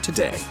store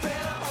today.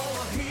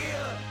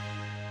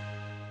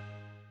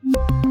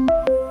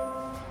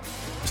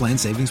 Plan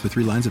savings with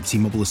 3 lines of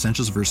T-Mobile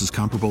Essentials versus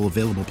comparable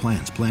available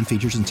plans. Plan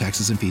features and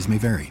taxes and fees may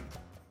vary.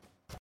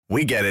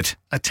 We get it.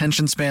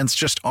 Attention spans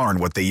just aren't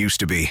what they used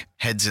to be.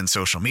 Heads in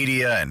social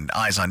media and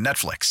eyes on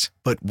Netflix.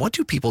 But what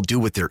do people do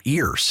with their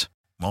ears?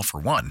 Well, for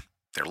one,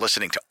 they're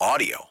listening to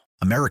audio.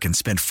 Americans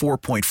spend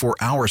 4.4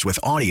 hours with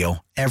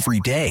audio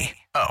every day.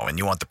 Oh, and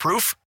you want the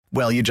proof?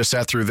 Well, you just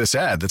sat through this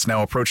ad that's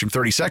now approaching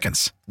 30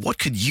 seconds. What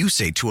could you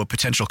say to a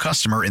potential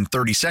customer in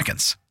 30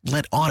 seconds?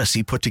 Let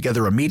Odyssey put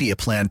together a media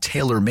plan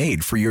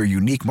tailor-made for your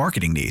unique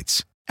marketing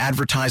needs.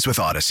 Advertise with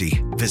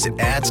Odyssey. Visit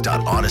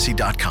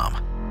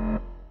ads.odyssey.com.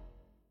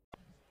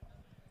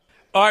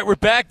 All right, we're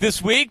back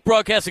this week,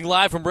 broadcasting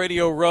live from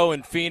Radio Row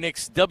in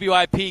Phoenix.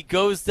 WIP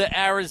goes to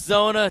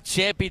Arizona.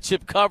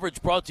 Championship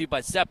coverage brought to you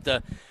by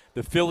SEPTA,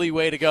 the Philly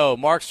way to go.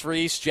 Mark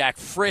Freese, Jack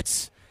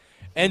Fritz.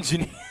 When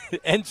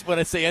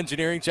I say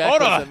engineering, Jack,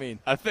 Hold what on. does that mean?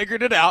 I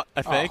figured it out,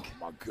 I think.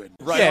 Oh, my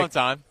goodness. Right on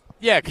time.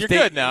 Yeah, you're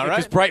good now,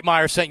 right? Because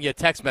Brightmeyer sent you a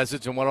text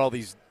message and what all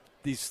these.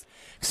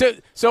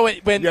 So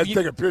when You have to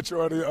take a picture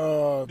of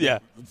the Yeah.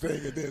 the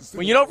thing and then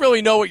when you don't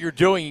really know what you're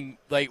doing,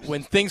 like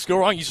when things go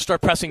wrong, you just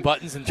start pressing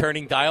buttons and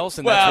turning dials.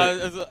 And Well,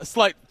 that's it's a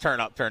slight turn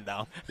up, turn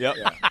down. Yep.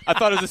 Yeah. I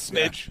thought it was a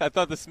smidge. I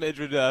thought the smidge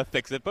would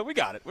fix it, but we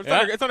got it.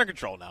 It's under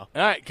control now.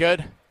 all right.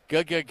 Good.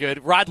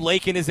 Rod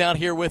Lakin is out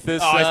here with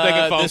us He's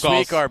making phone this calls.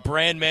 week, our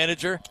brand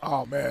manager.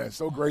 Oh, man,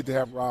 so great to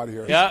have Rod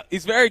here. Yeah.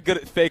 He's very good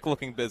at fake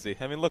looking busy.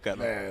 I mean, look at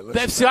him. Man,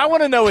 listen, See, I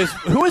want to know is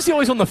who is he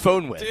always on the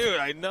phone with? Dude,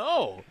 I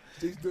know.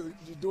 he's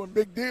doing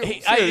big deals.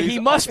 He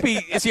must be.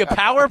 Is he a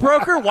power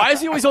broker? Why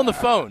is he always on the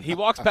phone? He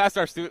walks past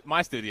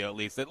my studio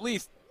at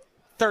least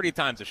 30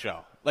 times a show.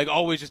 Like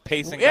always just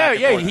pacing Yeah, back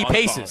and forth he on the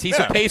paces. phone. He's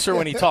a pacer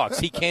when he talks.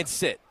 He can't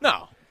sit.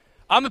 No.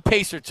 I'm a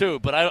pacer too,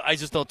 but I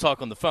just don't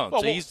talk on the phone.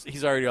 Well, so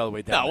he's already all the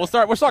way down. No,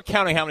 we'll start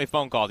counting how many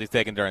phone calls he's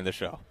taken during the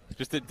show.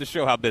 Just to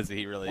show how busy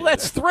he really is. Well,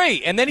 that's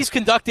 3, and then he's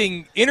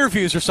conducting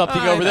interviews or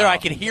something I over there. know. I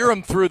can hear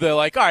him through the all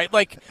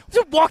right,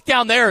 just walk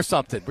down there or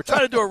something. We're trying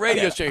to do a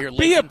radio show here.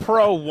 Be a Lincoln.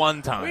 pro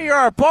one time. We are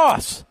our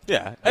boss.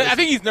 Yeah. I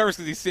think he's nervous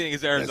because he's seeing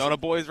his Arizona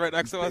boys right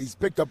next to us. He's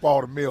picked up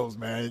all the meals,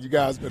 man. You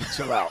guys better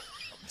chill out.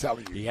 I'm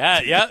telling you.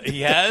 Yeah,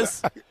 he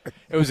has.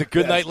 It was a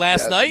good night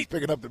last He's night.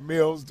 picking up the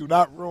meals. Do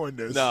not ruin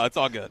this. No, it's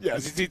all good.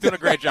 Yes. He's doing a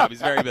great job. He's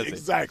very busy.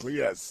 Exactly,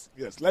 yes.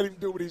 Let him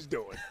do what he's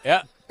doing.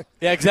 Yeah,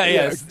 exactly.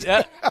 Yeah. Yes.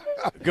 Yeah.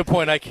 Good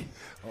point, Ike.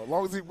 As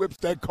long as he whips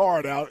that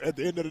card out at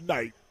the end of the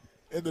night,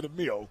 end of the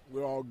meal,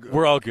 we're all good.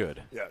 We're all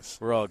good. Yes.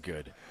 We're all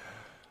good.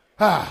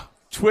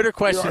 Twitter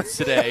questions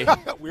today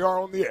We are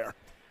on the air.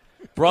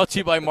 brought to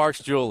you by Mark's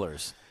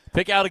Jewelers.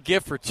 Pick out a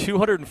gift for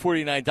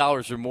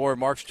 $249 or more.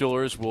 Mark's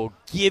Jewelers will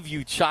give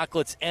you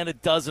chocolates and a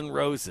dozen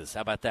roses.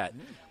 How about that?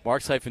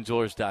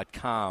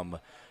 Marks-Jewelers.com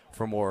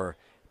for more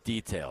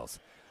details.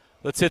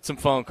 Let's hit some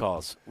phone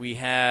calls. We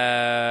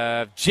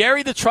have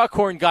Jerry the truck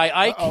horn guy,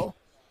 Ike. Uh-oh.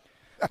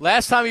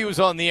 Last time he was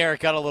on the air, it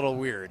got a little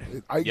weird.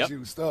 Ike Yep.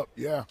 juiced up,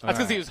 yeah. That's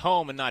because he was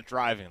home and not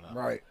driving, though.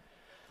 Right.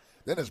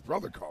 Then his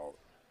brother called.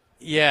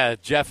 Yeah,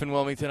 Jeff in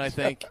Wilmington, I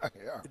think.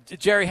 Yeah.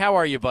 Jerry, how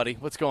are you, buddy?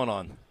 What's going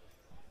on?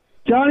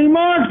 Johnny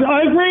Marks,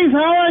 Ike Reese,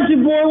 how are you,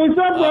 boy? What's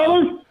up,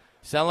 brothers?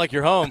 Sound like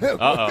you're home.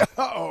 Uh-oh.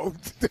 Uh-oh.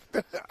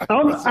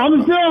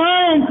 I'm still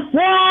home.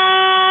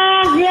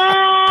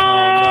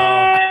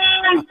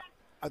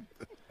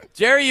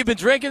 Jerry, you been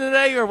drinking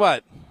today or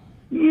what?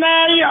 No,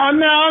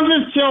 I'm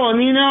just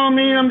chilling. You know what I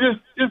mean? I'm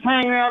just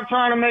hanging out,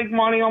 trying to make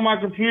money on my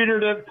computer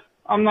that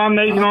I'm not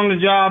making on the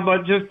job,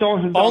 but just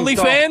don't.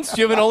 OnlyFans?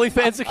 Do you have an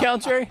OnlyFans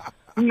account, Jerry?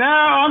 No,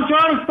 I'm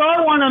trying to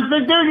start one. I'm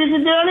thinking, dude, you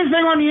can do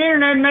anything on the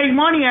internet and make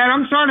money at it.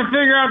 I'm trying to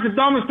figure out the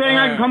dumbest thing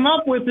I can come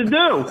up with to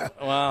do.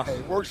 Wow.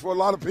 It works for a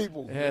lot of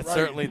people. Yeah, it Right.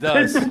 certainly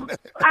does.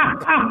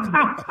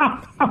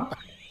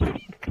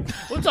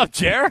 What's up,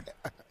 Jer?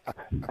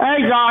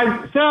 Hey,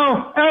 guys. So,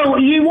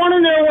 you want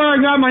to know where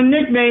I got my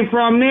nickname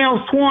from,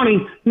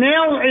 Nails20.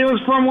 Nails, it was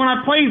from when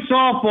I played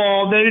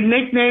softball. They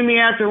nicknamed me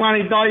after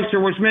Lenny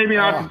Dykstra, which maybe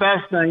not the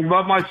best thing,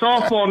 but my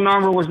softball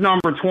number was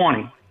number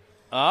 20.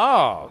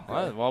 Oh,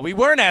 well, we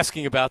weren't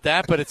asking about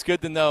that, but it's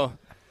good to know.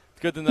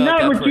 It's good to know No,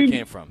 that's but where it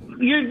came from.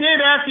 You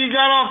did after you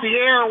got off the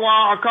air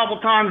a couple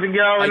times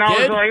ago, and I I was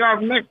did?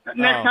 like,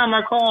 next time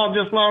I call, I'll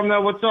just let them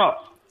know what's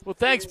up. Well,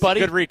 thanks, buddy.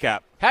 Good recap.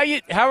 How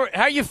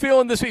you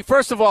feeling this week?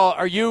 First of all,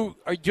 do you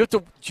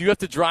have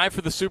to drive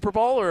for the Super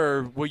Bowl,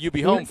 or will you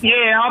be home?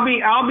 Yeah, I'll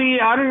be.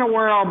 I don't know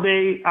where I'll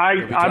be.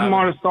 I'm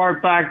going to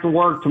start back to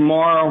work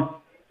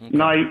tomorrow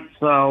night.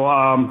 So,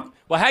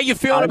 well, how you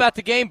feeling about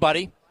the game,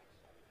 buddy?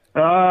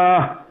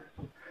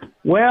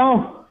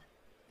 Well,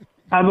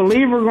 I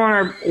believe we're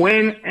going to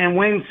win and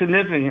win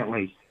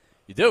significantly.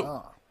 You do.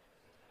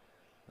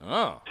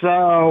 Oh.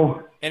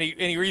 So,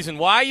 any reason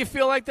why you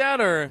feel like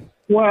that, or?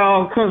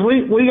 Well, because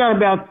we got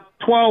about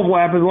 12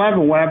 weapons,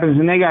 11 weapons,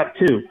 and they got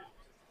 2.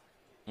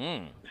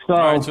 So,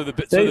 All right, so the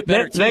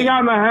better team. They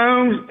got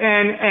Mahomes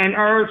and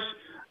Ertz,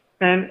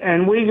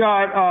 and we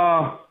got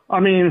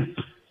Mahomes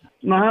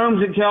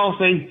and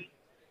Kelsey,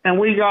 and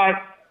we got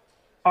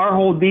our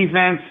whole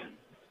defense,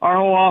 our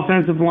whole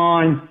offensive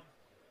line,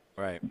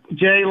 right?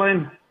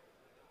 Jalen,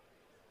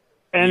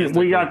 and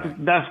we got the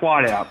best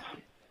wideouts.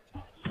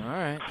 All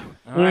right,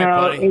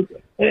 buddy.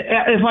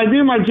 If I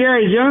do my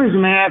Jerry Jones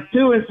math,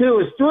 2 and 2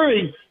 is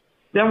 3,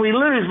 then we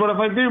lose. But if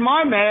I do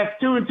my math,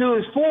 2 and 2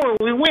 is 4,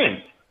 we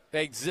win.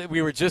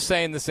 We were just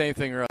saying the same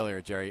thing earlier,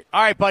 Jerry.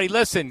 All right, buddy,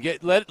 listen,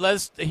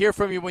 let's hear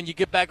from you when you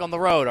get back on the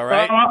road, all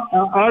right?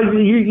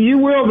 You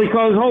will,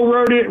 because whole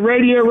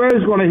Radio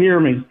Row's going to hear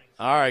me.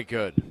 All right,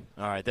 good.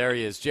 All right, there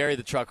he is, Jerry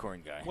the truck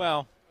horn guy.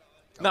 Well,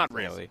 not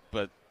really,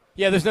 but...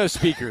 Yeah, there's no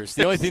speakers.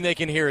 The only thing they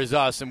can hear is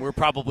us, and we're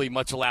probably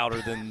much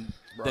louder than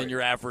your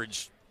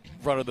average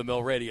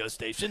run-of-the-mill radio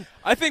station.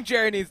 I think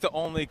Jerry needs to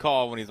only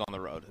call when he's on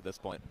the road at this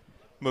point.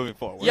 Moving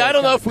forward. Yeah, I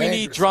don't know if we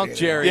need drunk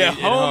Jerry. Yeah,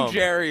 home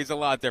Jerry is a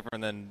lot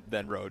different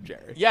than road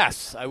Jerry.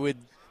 Yes, I would.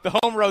 The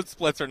home road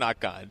splits are not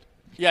kind.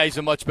 Yeah, he's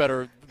a much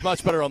better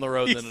on the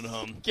road than at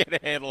home.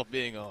 Can't handle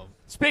being home.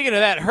 Speaking of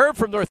that, Herb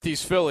from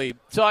Northeast Philly.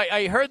 So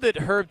I heard that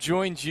Herb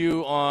joined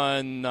you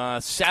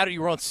on Saturday.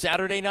 You were on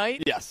Saturday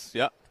night? Yes,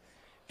 yep.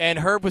 And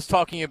Herb was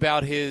talking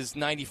about his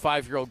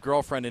 95-year-old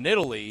girlfriend in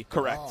Italy.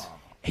 Correct.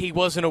 He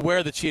wasn't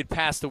aware that she had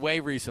passed away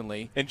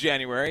recently. In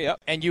January, yep.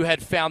 And you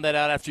had found that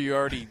out after you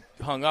already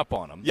hung up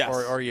on him. Yes.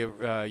 Or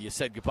you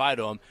said goodbye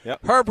to him.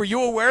 Yep. Herb, were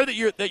you aware that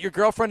your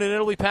girlfriend in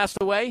Italy passed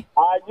away?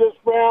 I just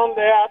found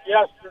out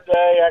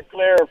yesterday. I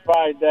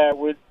clarified that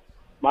with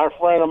my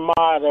friend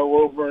Amato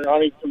over in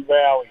Huntington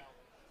Valley.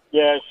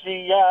 Yeah,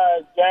 she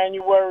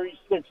January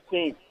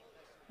 16th.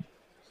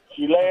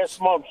 Last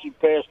month she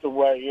passed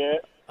away, yeah.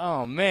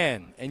 Oh,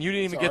 man. And you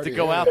didn't even get to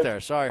go out there.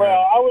 Sorry, Well,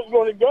 Herb. I was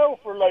going to go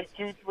for like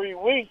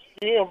 2-3 weeks.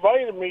 She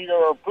invited me to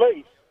her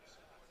place.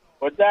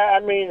 But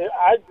I've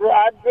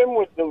been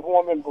with the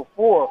woman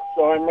before.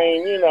 So,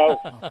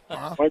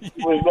 when she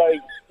was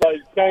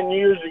like 10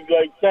 years ago,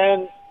 like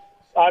 10.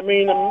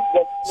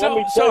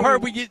 So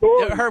Herb, will you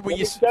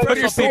put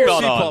your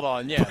seatbelt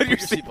on? Yeah, put your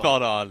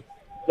seatbelt on.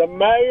 The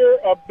mayor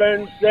of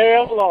Ben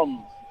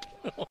Salem.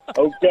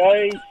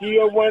 Okay, she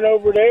went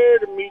over there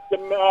to meet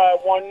them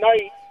one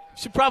night.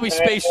 Should probably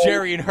space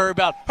Jerry and Herb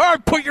out.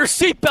 Herb, put your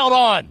seatbelt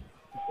on.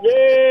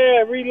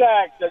 Yeah,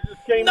 relax. I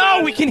just came out.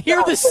 No, we can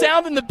hear the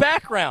sound in the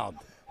background.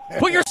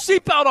 Put your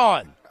seatbelt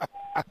on.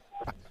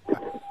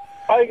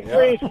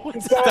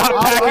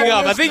 Stop backing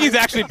up. I think he's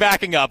actually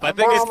backing up. I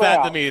think it's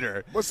that the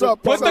meter. What's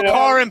up? Put the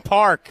car in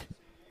park.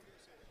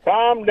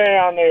 Calm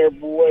down there,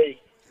 boy.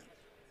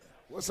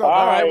 What's up?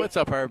 All right, what's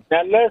up, Herb?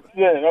 Now listen,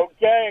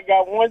 okay, I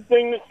got one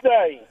thing to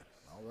say.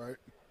 All right.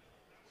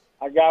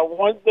 I got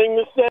one thing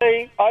to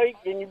say, Ike,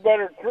 and you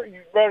better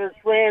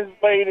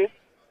translate it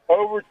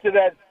over to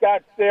that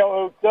Scottsdale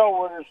hotel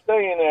where they're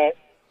staying at.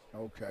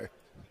 Okay.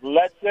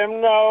 Let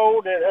them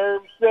know that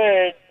Herb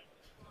said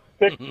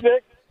pick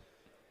 6,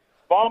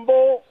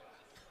 fumble,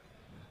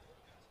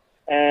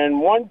 and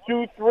 1,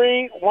 2,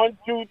 3, 1,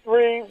 2,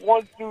 3,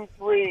 1, 2,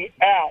 3,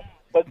 out.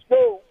 Let's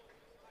go.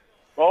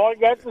 All I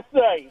got to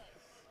say.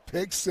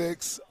 Pick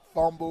 6,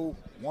 fumble,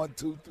 1,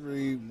 2,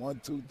 3,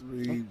 1, 2,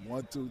 3,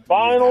 1, 2, 3.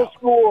 Final out.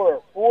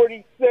 score,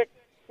 46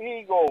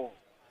 Eagles.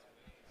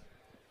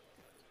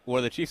 What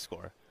did the Chiefs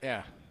score?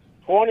 Yeah.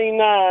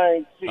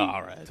 29 Chiefs.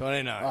 All right.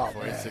 29,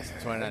 46,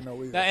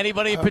 29. Now,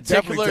 anybody in I'm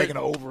definitely particular? taking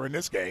over in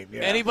this game.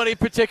 Yeah. Anybody in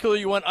particular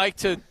you want Ike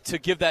to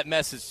give that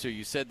message to?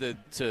 You said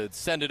to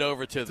send it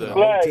over to the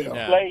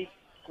Slay.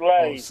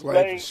 Slay.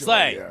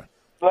 Yeah.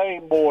 Slay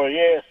boy,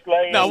 yeah,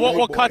 Slay. No,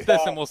 we'll boy. cut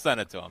this and we'll send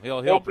it to him.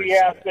 He'll He'll be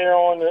appreciate out it. there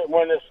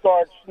when it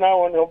starts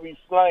snowing. He'll be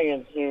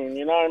slaying soon.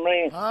 You know what I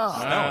mean?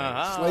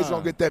 Slay's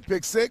gonna get that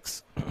pick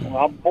 6.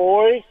 My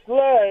boy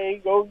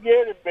Slay, go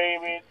get it,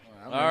 baby.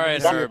 All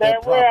right, Dump Herb.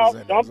 that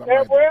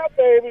route,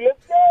 baby.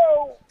 Let's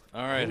go.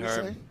 All right, What'd you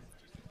Herb. say?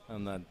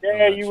 I'm not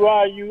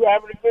You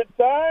having a good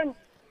time?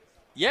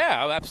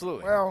 Yeah,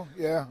 absolutely. Well,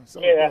 yeah.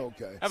 So Yeah.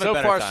 okay. Have a So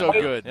better far, time. so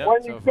good.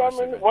 When you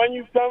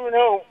coming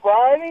home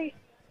Friday?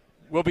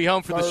 We'll be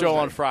home for the show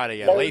on Friday.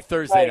 Yeah, late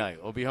Thursday Thursday.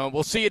 night. We'll be home.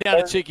 We'll see you down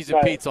at Chickies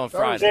and Pete's on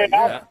Thursday.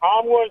 Friday. Yeah,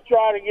 I'm going to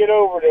try to get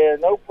over there.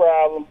 No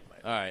problem.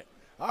 All right.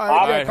 All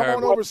right, right, come Herb.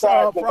 on over I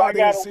Friday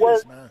gotta and see work.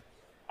 us, man.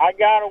 I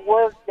got to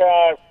work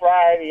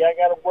Friday. I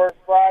got to work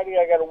Friday.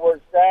 I got to work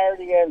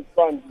Saturday and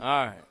Sunday.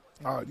 All right.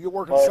 All right, you're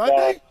working But,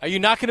 Sunday? Are you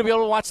not going to be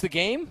able to watch the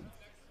game?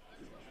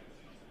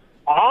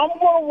 I'm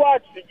going to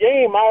watch the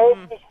game. I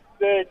hope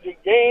the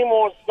game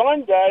on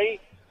Sunday,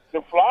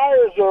 the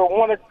Flyers are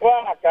 1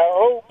 o'clock. I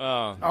hope.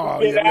 Oh,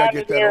 Get yeah, we got out to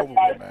get of that there over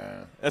by- with,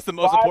 man. That's the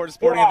most important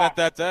sporting event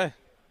that day.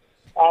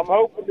 I'm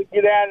hoping to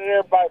get out of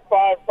there by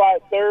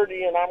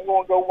 5:30, and I'm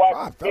going to go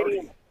watch the 5:30?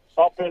 game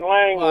up in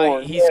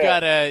Langhorne. He's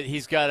got a.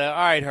 All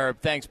right,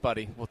 Herb. Thanks,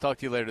 buddy. We'll talk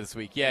to you later this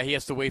week. Yeah, he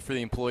has to wait for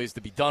the employees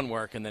to be done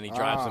work, and then he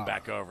drives them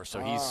back over. So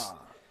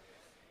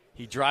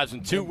He drives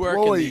them to work,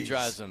 and he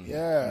drives them.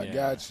 Yeah.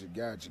 Got you.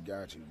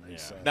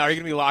 Makes sense. Now, are you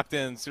going to be locked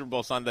in Super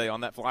Bowl Sunday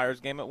on that Flyers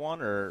game at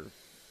 1, or?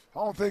 I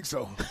don't think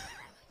so.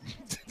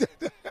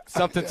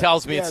 Something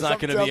tells me it's not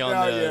going to be on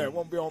the. Yeah, it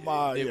won't be on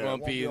my. It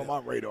won't be on my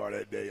radar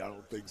that day. I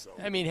don't think so.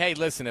 I mean, hey,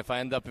 listen, if I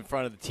end up in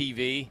front of the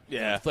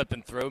TV,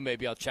 flipping through,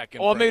 maybe I'll check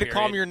in. Well, maybe to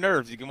calm your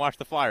nerves, you can watch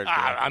the Flyers game.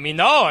 I mean,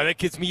 no, that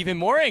gets me even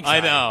more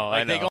anxiety.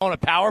 I know. They go on a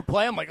power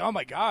play. I'm like, oh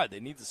my god, they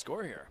need to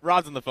score here.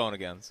 Rod's on the phone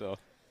again, so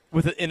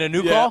in a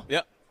new call.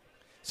 Yep.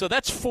 So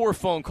that's 4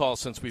 phone calls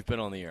since we've been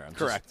on the air.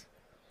 Correct.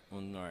 All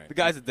right. The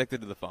guy's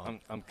addicted to the phone.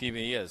 I'm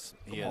keeping. He is.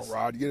 Come on,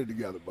 Rod, get it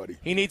together, buddy.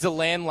 He needs a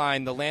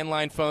landline. The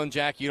landline phone,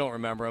 Jack. You don't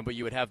remember him, but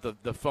you would have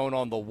the phone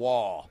on the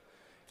wall,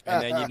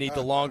 and then you need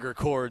the longer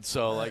cord.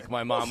 So, like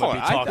my mom would be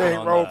talking. They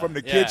roll from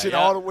the kitchen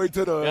all the way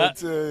to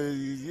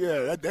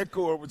the. That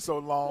cord was so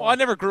long. Well, I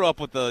never grew up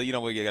with the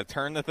where you got to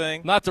turn the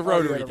thing. Not the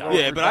rotary dial.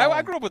 Yeah, but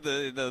I grew up with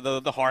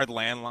the hard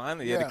landline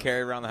that you had to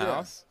carry around the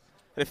house.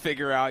 To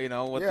figure out,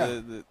 what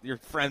your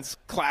friend's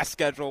class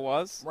schedule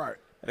was. Right.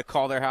 To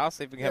call their house,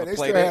 they can have a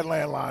play date. They still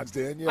had landlines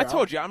then. Yeah, I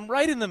told you, I'm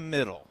right in the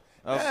middle.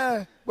 But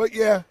I was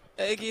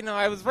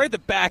right at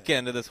the back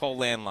end of this whole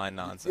landline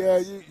nonsense. Yeah,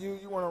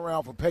 you weren't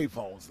around for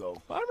payphones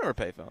though. Well, I remember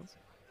payphones.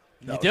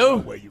 No, you do? no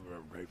way you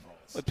remember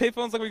payphones. But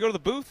payphones, like we go to the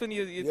booth and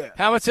you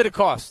How much did it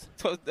cost?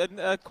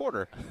 A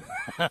quarter.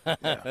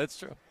 That's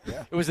true.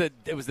 Yeah. It was a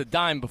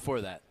dime before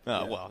that.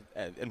 Oh well,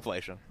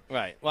 inflation.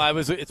 Right. Well,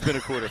 it's been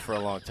a quarter for a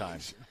long time.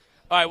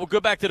 All right, we'll go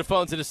back to the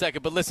phones in a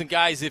second. But listen,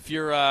 guys, if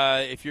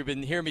you've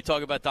been hearing me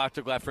talk about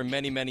Dr. Glatt for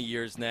many, many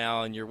years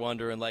now, and you're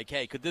wondering, like,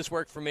 hey, could this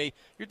work for me?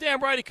 You're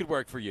damn right it could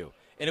work for you,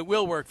 and it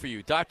will work for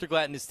you. Dr.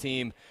 Glatt and his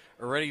team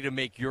are ready to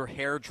make your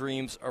hair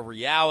dreams a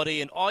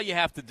reality, and all you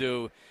have to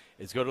do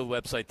is go to the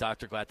website,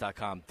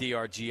 drglatt.com,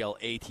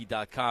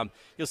 drglat.com.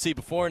 You'll see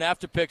before and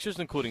after pictures,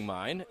 including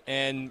mine,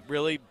 and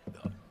really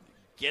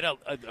get a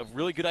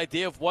really good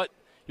idea of what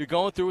you're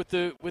going through with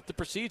the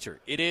procedure.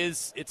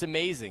 It's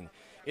amazing.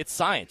 It's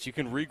science. You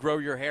can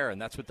regrow your hair, and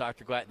that's what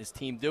Dr. Glatt and his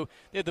team do.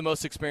 They have the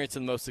most experience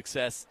and the most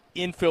success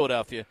in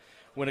Philadelphia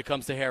when it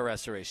comes to hair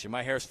restoration.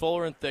 My hair's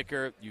fuller and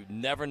thicker. You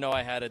never know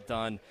I had it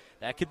done.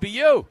 That could be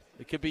you.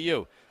 It could be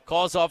you.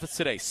 Call his office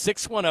today,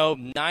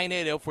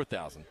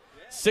 610-980-4000.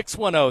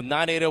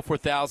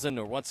 610-980-4000,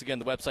 or once again,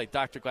 the website,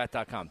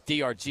 drglatt.com,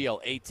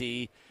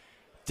 drglat.com.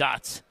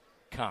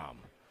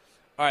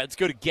 All right, let's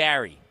go to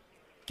Gary.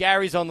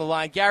 Gary's on the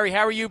line. Gary, how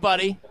are you,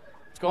 buddy?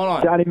 What's going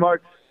on? Johnny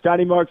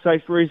Marks,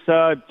 Jack Fritz,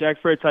 how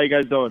you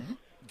guys doing?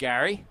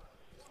 Gary?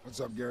 What's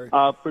up, Gary?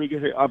 Pretty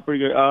good here. I'm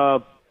pretty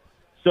good.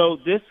 So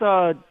this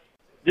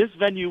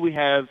venue we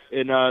have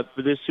in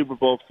for this Super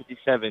Bowl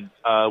 57,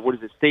 what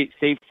is it?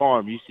 State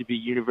Farm, used to be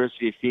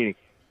University of Phoenix.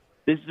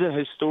 This is a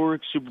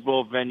historic Super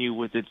Bowl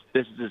venue this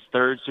is its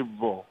third Super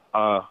Bowl.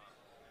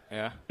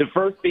 Yeah. The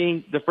first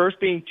being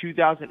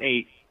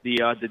 2008,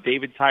 the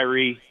David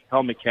Tyree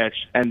helmet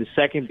catch, and the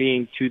second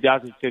being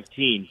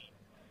 2015.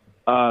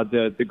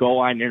 The goal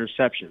line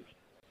interception.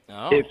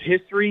 Oh. If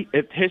history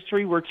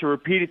were to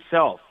repeat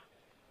itself,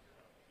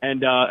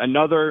 and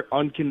another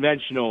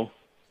unconventional,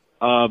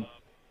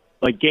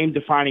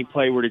 game-defining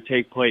play were to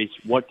take place,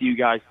 what do you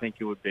guys think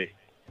it would be?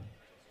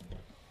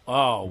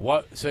 Oh,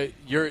 what? So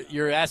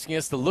you're asking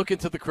us to look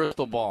into the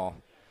crystal ball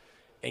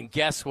and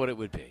guess what it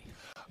would be?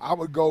 I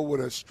would go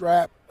with a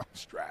strap.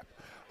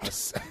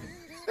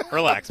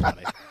 Relax,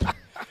 buddy.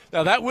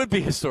 Now that would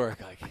be historic.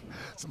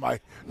 Somebody.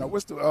 Now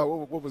what's the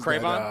what was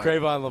Cravon? that?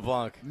 Cravon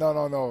LeBlanc.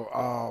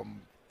 No.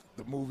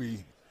 The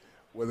movie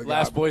where the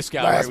Last Boy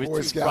Scout.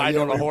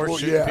 Riding on a horse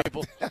shooting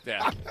people.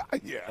 Yeah.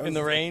 In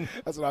the rain.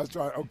 That's what I was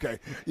trying. Okay.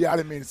 Yeah, I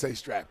didn't mean to say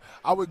strap.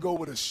 I would go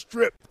with a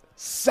strip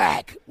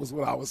sack. Was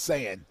what I was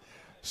saying.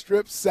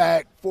 Strip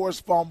sack,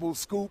 forced fumble,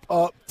 scoop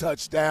up,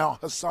 touchdown.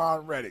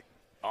 Hassan Reddick.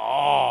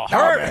 Oh,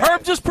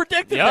 Herb just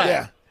predicted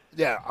that.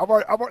 Yeah. I've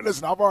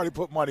already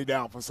put money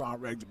down for Hassan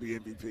Reddick to be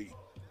MVP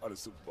of the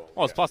Super Bowl.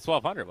 Well, it's plus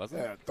 1,200,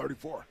 wasn't it? Yeah,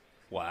 34.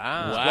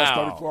 Wow. Plus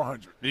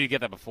 3,400. Did you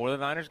get that before the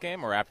Niners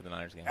game or after the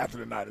Niners game? After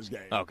the Niners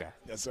game. Okay.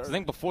 Yes, sir. So I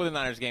think before the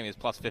Niners game is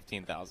plus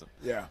 15,000.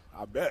 Yeah,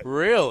 I bet.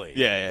 Really?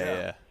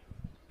 Yeah.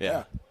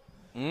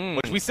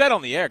 Which we said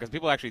on the air because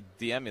people actually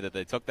DM me that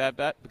they took that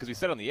bet because we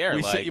said on the air.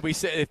 We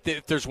said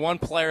if there's one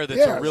player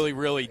that's a really,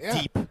 really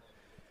deep. Well,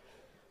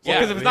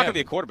 because if it's not going to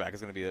be a quarterback,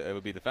 it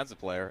would be a defensive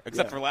player.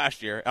 Except for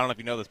last year, I don't know if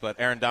you know this, but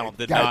Aaron Donald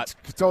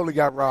totally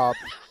got robbed.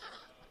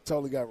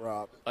 I'm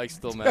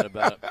still mad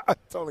about it. I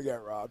totally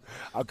got robbed.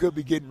 I could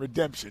be getting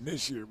redemption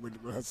this year with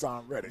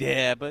Hassan Reddick.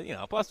 Yeah, but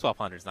plus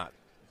 1,200 is not.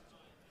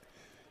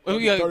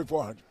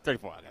 3,400.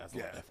 3,400. That's a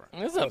little different.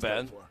 That's not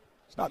bad.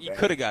 It's not bad. You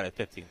could have got it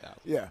 15,000.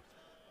 Yeah.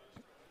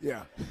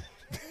 Yeah,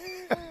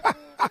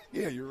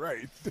 you're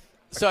right.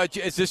 So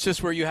is this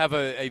just where you have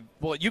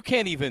you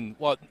can't even,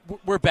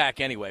 we're back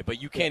anyway,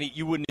 but you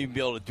wouldn't even be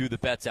able to do the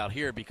bets out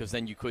here because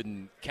then you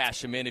couldn't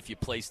cash them in if you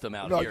placed them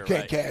out here, No, you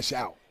can't cash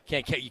out.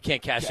 You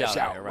can't cash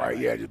out here, right?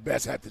 Yeah, the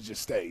bets have to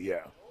just stay,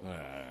 yeah.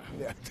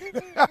 Yeah.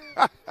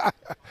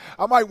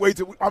 I might wait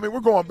till. We're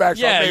going back.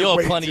 So Yeah, I may you'll have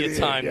wait plenty till of the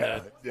time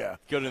end. to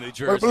go to New But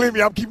Jersey. believe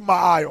me, I'm keeping my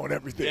eye on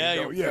everything.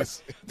 Yeah,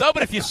 Yes. No,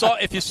 but if you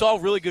saw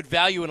really good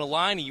value in a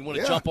line and you want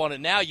to Yeah. jump on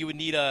it now, you would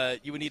need a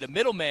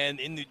middleman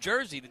in New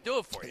Jersey to do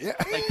it for you. Yeah.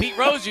 Like Pete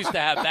Rose used to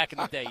have back in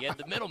the day. You had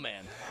the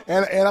middleman.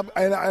 And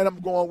I'm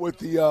going with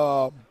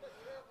the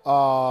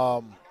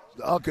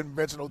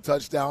unconventional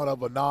touchdown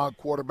of a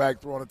non-quarterback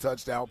throwing a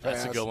touchdown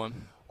pass. That's a good one.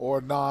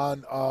 Or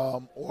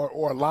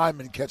or a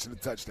lineman catching a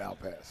touchdown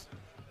pass.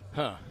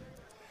 Huh.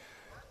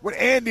 With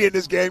Andy in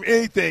this game,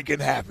 anything can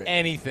happen.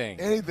 Anything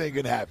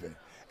can happen.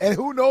 And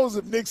who knows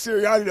if Nick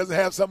Sirianni doesn't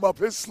have something up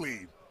his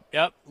sleeve.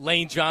 Yep.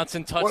 Lane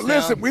Johnson touchdown. Well,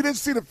 listen, we didn't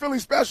see the Philly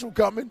special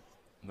coming.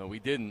 No, we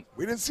didn't.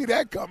 We didn't see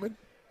that coming.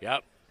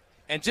 Yep.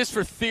 And just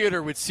for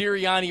theater, would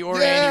Sirianni or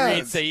Yes. Andy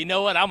Reid say, you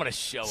know what, I'm going to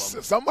show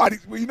him. Somebody,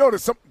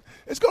 there's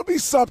it's going to be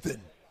something.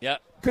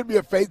 Yep. Could be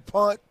a fake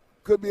punt.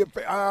 Could be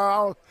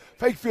a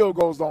fake field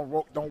goals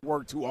don't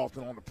work too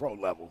often on the pro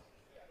level.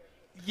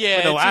 Yeah,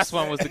 But the last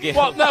one was the game.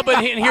 Well, no,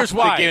 but here's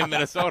why. The game in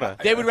Minnesota.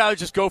 They would rather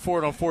just go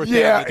for it on fourth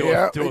down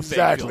than do a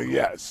exactly. fake field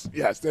goal.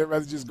 Yes. They'd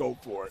rather just go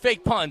for it.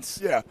 Fake punts.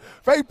 Yeah,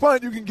 fake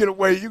punt. You can get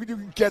away. You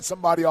can catch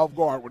somebody off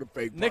guard with a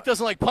fake punt. Nick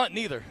doesn't like punting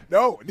either.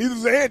 No, neither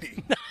does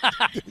Andy.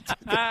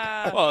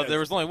 Well, there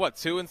was only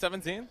 2 and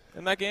 17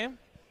 in that game.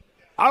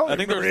 I don't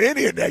think remember there was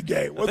any in that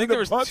game. Wasn't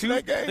there punts two, in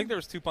that game? I think there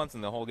was 2 punts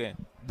in the whole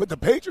game. But the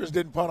Patriots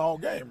didn't punt all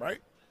game, right?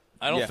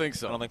 I don't think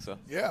so. I don't think so.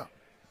 Yeah.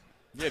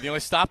 Yeah, the only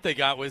stop they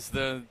got was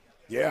the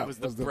Brandon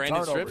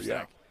turnover, Strip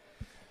yeah. sack.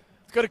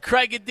 Let's go to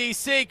Craig at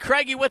D.C.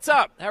 Craigie, what's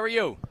up? How are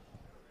you?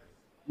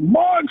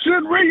 Marks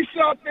and Reese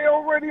out there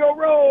on Radio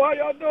Row. How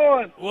y'all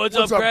doing? What's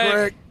up,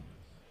 Craig?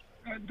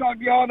 I'll talk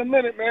to y'all in a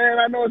minute, man.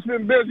 I know it's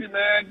been busy,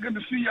 man. Good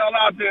to see y'all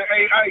out there.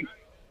 Hey,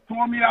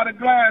 pour me out a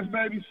glass,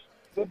 baby.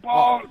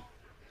 Football.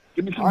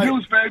 Give me some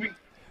juice, baby.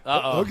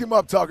 Uh-oh. Hook him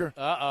up, Tucker.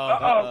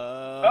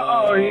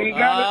 Uh-oh. He ain't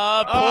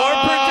got it. Poor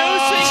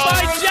producing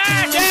by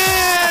Jack.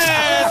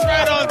 Yes,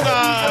 right on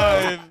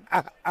time.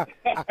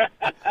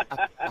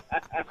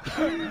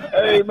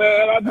 Hey,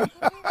 man, I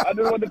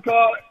just want to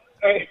call it.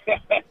 Hey,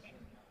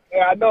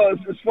 yeah, I know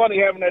it's funny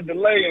having that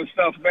delay and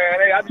stuff, man.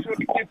 Hey, I just want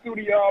to get through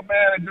to y'all,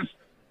 man, and just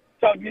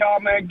talk to y'all,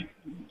 man,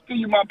 give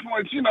you my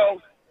points.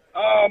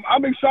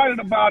 I'm excited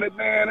about it,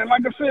 man. And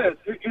like I said,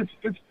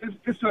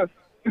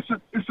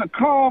 it's a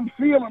calm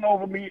feeling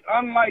over me.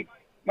 Unlike,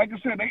 like I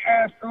said, they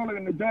asked earlier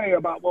in the day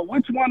about, well,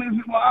 which one is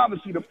it? Well,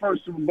 obviously the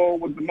first Super Bowl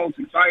was the most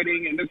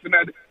exciting, and this and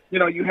that.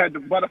 You had the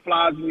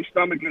butterflies in your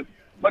stomach.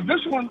 But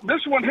this one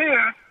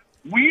here,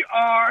 we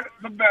are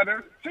the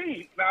better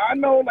team. Now, I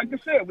know, like I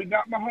said, we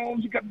got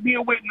Mahomes, you got to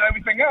deal with and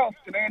everything else,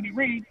 and Andy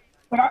Reid.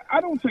 But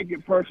I don't take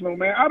it personal,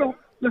 man. I don't.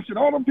 Listen,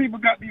 all them people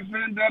got these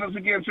vendettas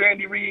against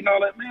Andy Reid and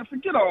all that, man.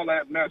 Forget all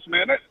that mess,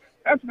 man.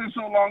 That's been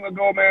so long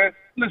ago, man.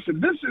 Listen,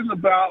 this is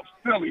about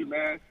Philly,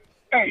 man.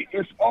 Hey,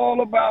 it's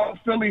all about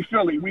Philly.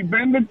 We've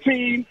been the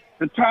team,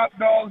 the top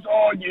dogs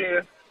all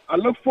year. I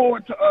look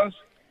forward to us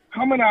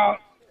coming out,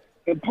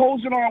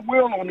 imposing our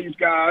will on these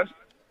guys,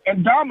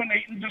 and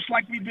dominating just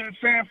like we did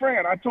San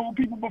Fran. I told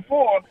people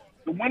before,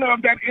 the winner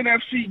of that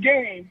NFC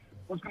game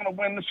was going to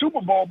win the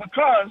Super Bowl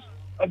because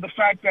of the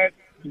fact that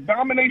the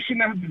domination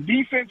that the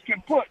defense can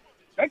put.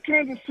 That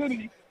Kansas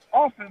City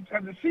offense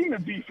hasn't seen a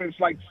defense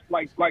like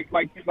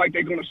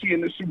they're going to see in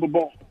this Super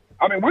Bowl.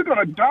 I mean, we're going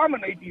to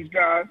dominate these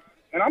guys,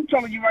 and I'm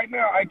telling you right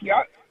now, Ike,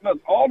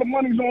 look, all the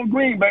money's on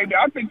Green, baby.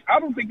 I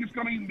don't think it's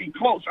going to even be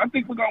close. I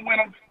think we're going to win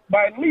them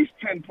by at least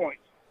 10 points.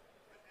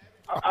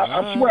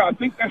 I swear, I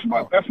think that's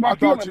my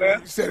feeling,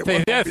 man.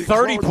 They had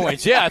 30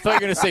 points. Yeah, I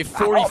thought you were going to say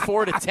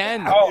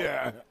 44-10.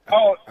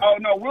 Oh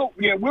no, we'll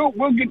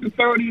get to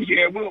 30s.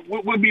 Yeah,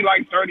 we'll be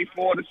like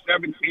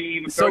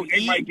 34-17. So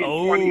they might get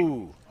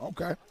 20.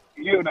 Okay.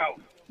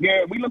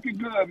 Yeah, we looking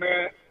good,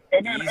 man.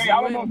 And then, hey,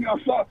 I don't know if y'all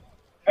saw.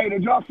 Hey,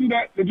 did y'all see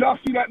that? Did y'all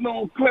see that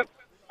little clip?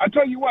 I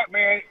tell you what,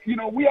 man.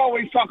 We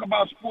always talk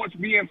about sports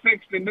being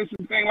fixed and this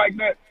and thing like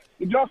that.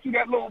 Did y'all see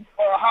that little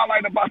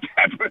highlight about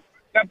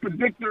that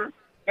predictor?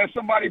 That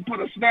somebody put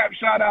a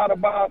snapshot out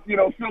about,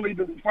 Philly,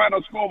 the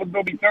final score was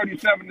going to be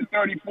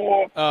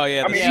 37-34. Oh,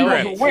 yeah. I mean, he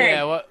was a win.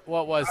 Yeah,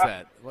 what was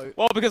that?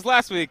 Well, because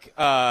last week,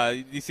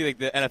 you see like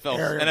the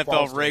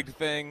NFL rigged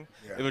thing,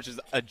 Yeah. which is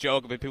a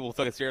joke, but people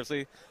took it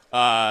seriously.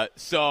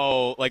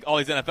 So, like, all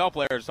these NFL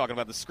players talking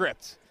about the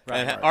script. Right,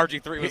 and right.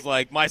 RG3 was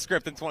like, my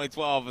script in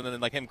 2012, and then,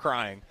 like, him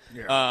crying.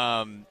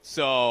 Yeah.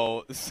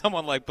 So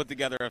someone, like, put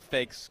together a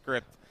fake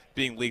script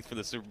being leaked for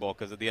the Super Bowl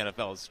because the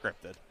NFL is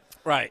scripted.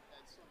 Right.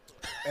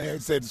 And they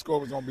said the score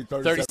was going to be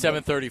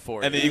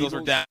 37-34. And the Eagles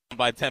were down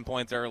by 10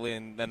 points early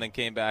and then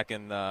came back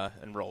and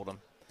rolled them.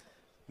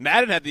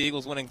 Madden had the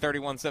Eagles winning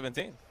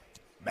 31-17.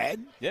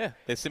 Madden? Yeah,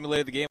 they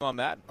simulated the game on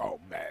Madden. Oh,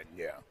 Madden,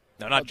 yeah.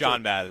 No, not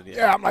John Madden.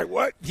 Yeah, I'm like,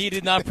 what? He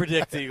did not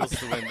predict the Eagles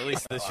to win. At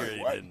least this year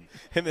he didn't.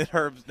 Him and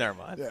Herb's, never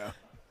mind. Yeah.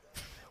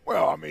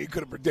 Well, I mean, he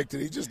could have predicted.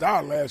 He just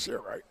died last year,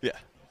 right? Yeah.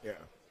 Yeah.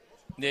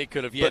 They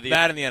could have. But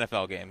Madden in the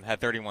NFL game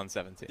had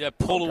 31-17. Yeah,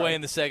 pulled away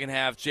in the second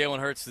half. Jalen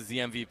Hurts is the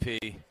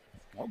MVP.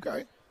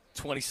 Okay.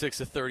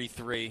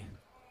 26-33.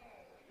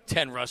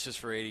 10 rushes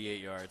for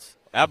 88 yards.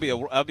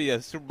 That'll be a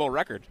Super Bowl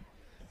record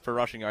for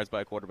rushing yards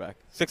by a quarterback.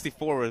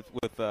 64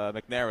 with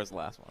McNair as the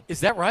last one. Is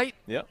that right?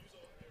 Yep.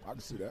 I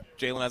can see that.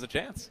 Jalen has a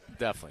chance.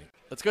 Definitely.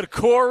 Let's go to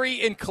Corey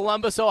in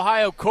Columbus,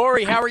 Ohio.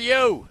 Corey, how are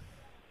you?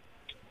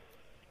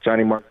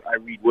 Johnny Mark, I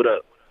read. What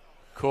up?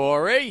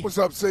 Corey. What's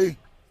up, C?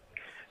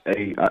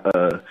 Hey,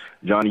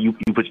 Johnny, you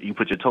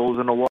put your toes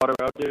in the water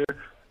out there?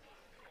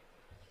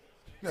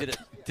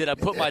 Did I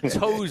put my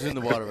toes in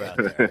the water out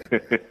there?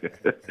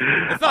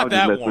 It's not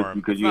that warm.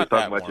 Because you were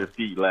talking about your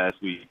feet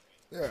last week.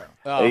 Yeah.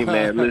 Oh. Hey,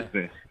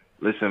 man,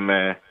 listen,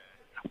 man.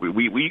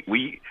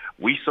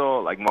 We saw,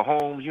 like,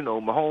 Mahomes. You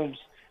know, Mahomes,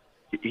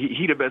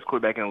 he the best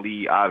quarterback in the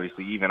league,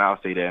 obviously. Even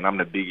I'll say that, and I'm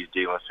the biggest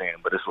Jalen fan.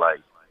 But it's like,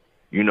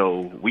 you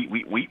know,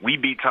 we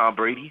beat Tom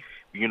Brady.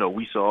 You know,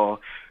 we saw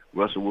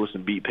Russell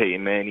Wilson beat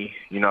Peyton Manning.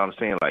 You know what I'm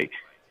saying? Like,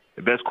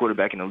 the best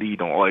quarterback in the league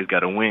don't always got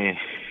to win.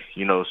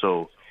 You know,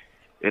 so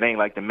it ain't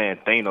like the man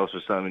Thanos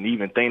or something.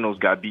 Even Thanos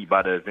got beat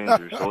by the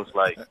Avengers. So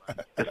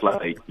it's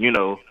like, you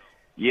know,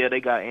 yeah,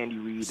 they got Andy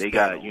Reid, they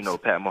got, you know,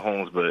 Pat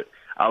Mahomes, but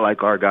I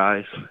like our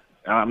guys.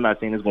 I'm not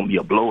saying it's going to be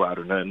a blowout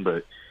or nothing,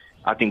 but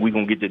I think we're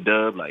going to get the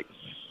dub. Like,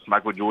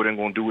 Michael Jordan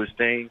going to do his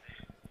thing.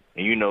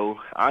 And, you know,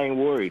 I ain't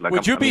worried. Like,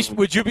 Would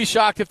you be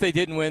shocked if they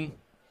didn't win?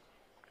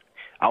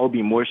 I would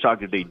be more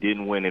shocked if they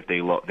didn't win if they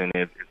lost than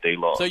if they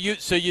lost.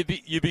 So you'd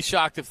be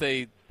shocked if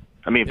they.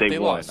 I mean, if they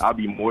won, lost. I'd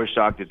be more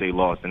shocked if they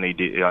lost than they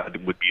did. I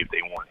would be if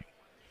they won.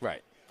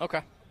 Right.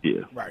 Okay.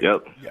 Yeah. Right.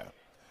 Yep. Yeah.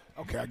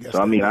 Okay, I guess.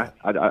 So I mean,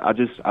 I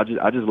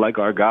just like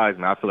our guys,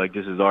 man. I feel like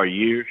this is our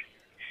year,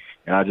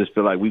 and I just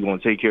feel like we're gonna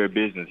take care of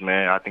business,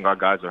 man. I think our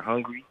guys are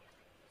hungry.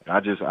 And I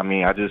just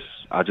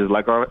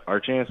like our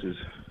chances.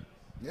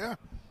 Yeah.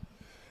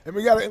 And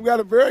we got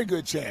a very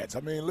good chance. I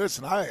mean,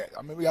 listen,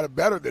 we got a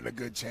better than a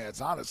good chance,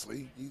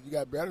 honestly. You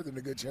got better than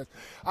a good chance.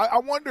 I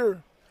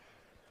wonder,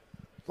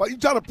 like, you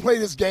try to play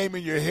this game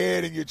in your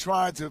head and you're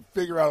trying to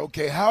figure out,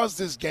 okay, how is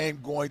this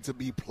game going to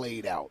be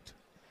played out?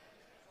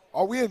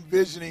 Are we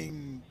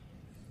envisioning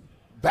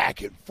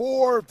back and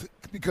forth?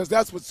 Because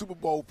that's what Super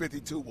Bowl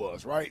 52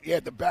 was, right? You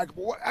had the back and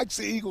forth.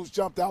 Actually, Eagles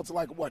jumped out to,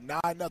 like,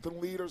 9-0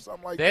 lead or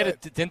something like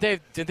that. Didn't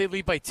they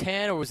lead by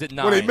 10 or was it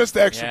 9? Well, they missed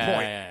the extra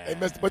point. Yeah. They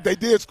missed, but they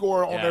did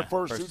score on their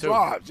first two two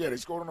drives. Yeah, they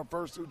scored on the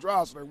first two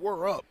drives, so they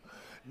were up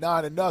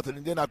 9-0.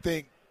 And then I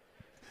think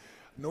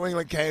New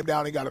England came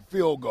down and got a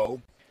field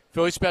goal.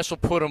 Philly Special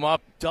put them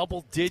up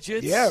double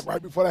digits. Yeah,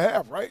 right before the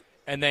half, right?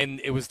 And then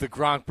it was the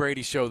Gronk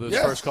Brady show, those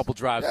first couple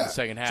drives in the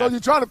second half. So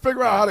you're trying to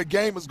figure out how the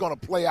game is going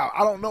to play out.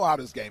 I don't know how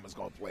this game is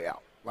going to play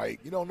out.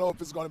 Like, you don't know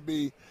if it's going to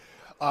be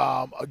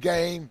a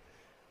game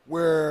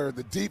where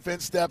the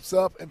defense steps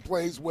up and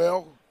plays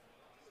well.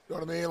 You know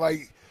what I mean?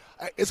 Like,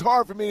 it's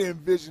hard for me to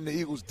envision the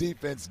Eagles'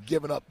 defense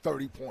giving up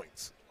 30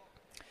 points.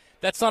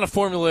 That's not a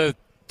formula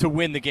to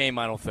win the game,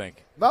 I don't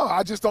think. No,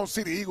 I just don't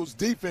see the Eagles'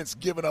 defense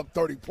giving up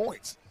 30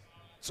 points.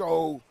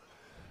 So,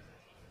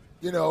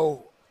 you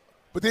know,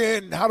 but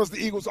then how does the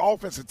Eagles'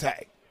 offense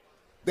attack?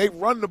 They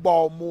run the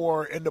ball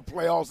more in the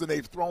playoffs than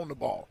they've thrown the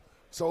ball.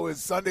 So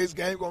is Sunday's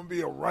game going to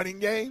be a running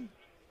game?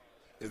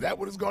 Is that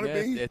what it's going to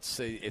be?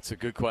 It's a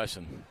good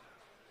question.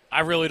 I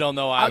really don't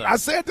know either. I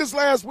said this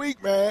last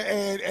week,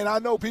 man, and I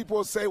know people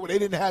will say, well, they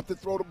didn't have to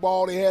throw the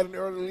ball. They had an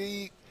early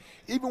lead.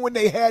 Even when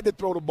they had to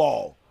throw the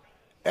ball,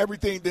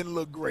 everything didn't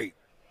look great.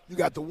 You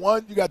got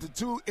the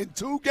two. In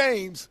 2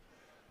 games,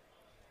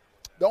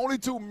 the only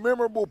 2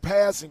 memorable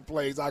passing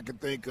plays I can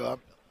think of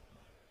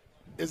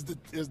is the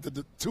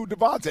 2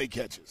 Devontae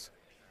catches.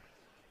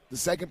 The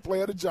second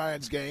play of the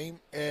Giants game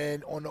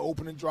and on the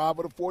opening drive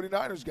of the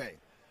 49ers game.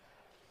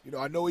 You know,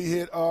 I know he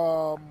hit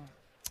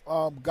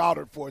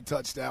Goddard for a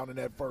touchdown in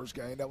that first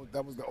game. That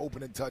was the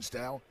opening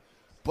touchdown.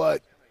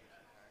 But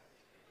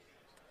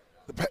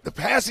the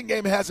passing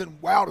game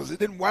hasn't wowed us. It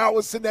didn't wow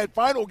us in that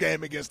final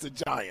game against the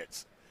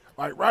Giants.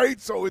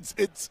 Right? So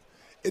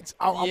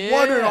I'm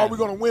wondering, are we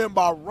going to win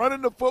by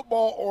running the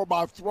football or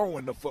by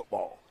throwing the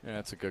football? Yeah,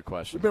 that's a good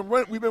question.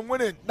 We've been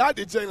winning. Not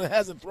that Jalen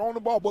hasn't thrown the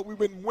ball, but we've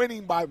been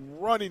winning by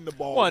running the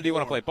ball. Well, and do you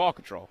want to play ball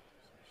control?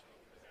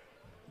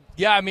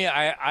 Yeah, I mean,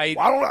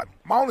 my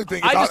only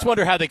thing is I just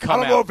wonder how they come out.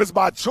 I don't know if it's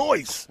by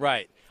choice.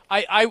 Right.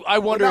 I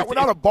wonder. We're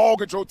not a ball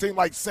control team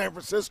like San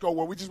Francisco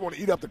where we just want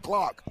to eat up the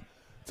clock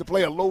to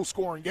play a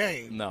low-scoring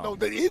game. No,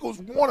 the Eagles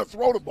want to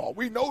throw the ball.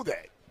 We know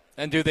that.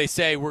 And do they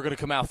say we're going to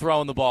come out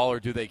throwing the ball, or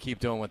do they keep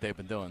doing what they've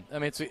been doing? I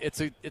mean,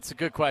 it's a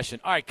good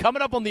question. All right,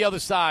 coming up on the other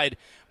side,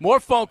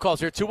 more phone calls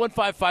here,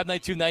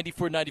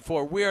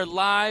 215-592-9494. We are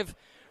live,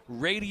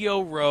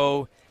 Radio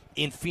Row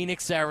in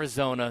Phoenix,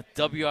 Arizona.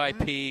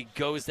 WIP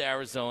goes to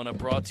Arizona,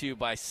 brought to you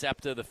by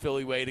SEPTA, the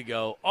Philly way to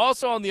go.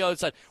 Also on the other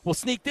side, we'll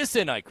sneak this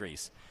in, Ike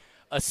Reese.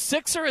 A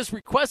Sixer has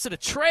requested a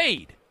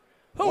trade.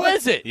 Who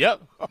is it?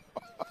 Yep.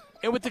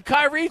 And with the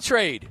Kyrie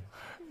trade,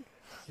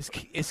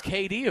 is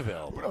KD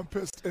available? I'm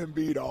pissed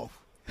Embiid off.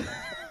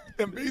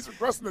 Embiid's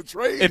requesting a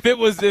trade. If it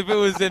was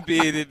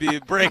Embiid, it'd be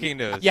breaking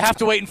news. You have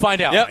to wait and find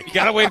out. Yep, you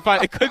got to wait and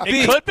find. It could be.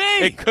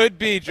 It could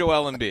be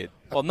Joel Embiid.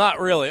 Well, not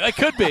really. It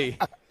could be.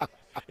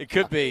 It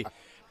could be.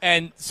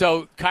 And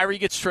so Kyrie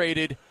gets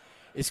traded.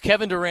 is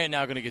Kevin Durant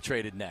now going to get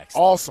traded next?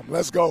 Awesome.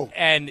 Let's go.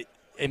 And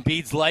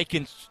Embiid's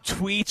liking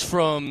tweets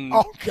from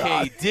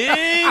God.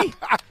 KD.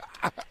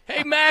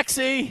 Hey,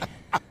 Maxie.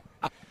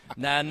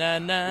 Nah.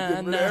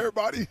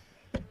 Everybody.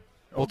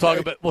 We'll talk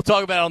about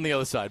it on the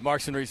other side.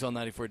 Marks and Reese on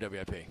 94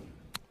 WIP.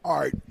 All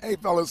right. Hey,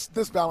 fellas,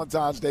 this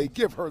Valentine's Day,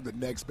 give her the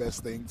next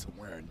best thing to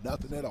wearing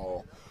nothing at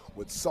all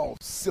with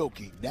soft,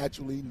 silky,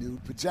 naturally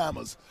nude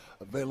pajamas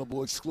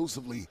available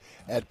exclusively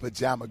at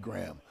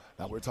Pajamagram.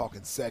 Now, we're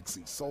talking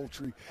sexy,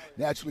 sultry,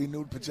 naturally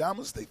nude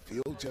pajamas. They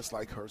feel just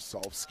like her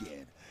soft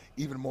skin.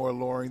 Even more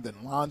alluring than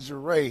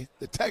lingerie,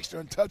 the texture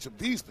and touch of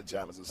these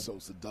pajamas is so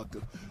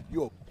seductive,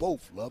 you'll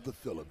both love the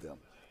feel of them.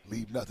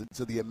 Leave nothing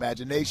to the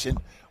imagination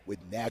with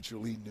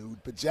naturally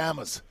nude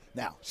pajamas.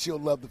 Now, she'll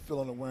love the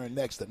feeling of wearing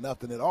next to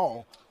nothing at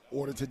all.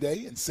 Order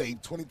today and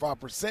save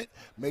 25%.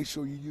 Make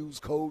sure you use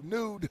code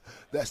NUDE.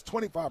 That's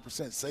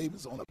 25%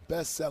 savings on a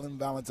best-selling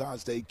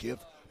Valentine's Day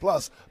gift.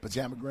 Plus,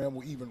 Pajamagram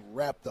will even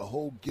wrap the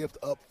whole gift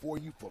up for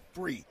you for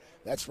free.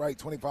 That's right,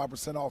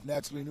 25% off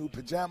naturally nude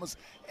pajamas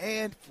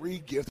and free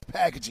gift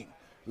packaging.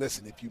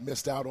 Listen, if you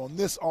missed out on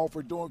this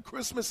offer during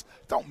Christmas,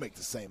 don't make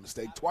the same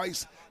mistake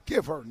twice.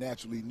 Give her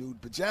naturally nude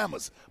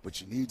pajamas,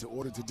 but you need to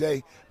order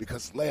today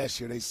because last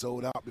year they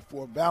sold out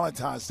before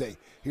Valentine's Day.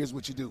 Here's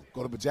what you do.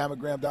 Go to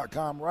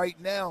Pajamagram.com right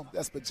now.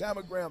 That's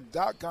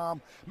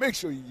Pajamagram.com. Make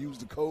sure you use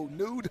the code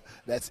NUDE.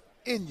 That's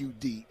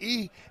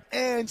NUDE.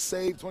 And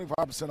save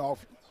 25%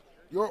 off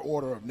your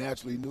order of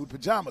naturally nude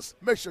pajamas.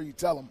 Make sure you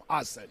tell them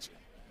I sent you.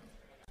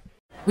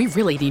 We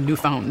really need new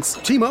phones.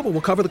 T-Mobile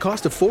will cover the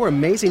cost of 4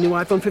 amazing new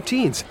iPhone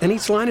 15s, and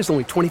each line is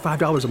only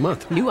 $25 a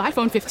month. New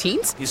iPhone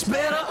 15s? It's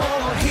better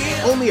over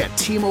here. Only at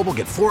T-Mobile,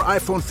 get 4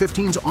 iPhone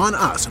 15s on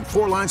us and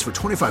 4 lines for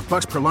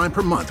 $25 per line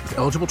per month with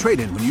eligible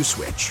trade-in when you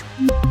switch.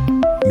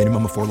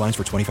 Minimum of 4 lines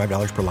for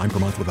 $25 per line per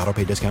month with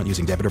autopay discount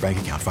using debit or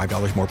bank account.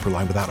 $5 more per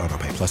line without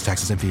autopay, plus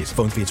taxes and fees.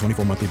 Phone fee at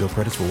 24 monthly bill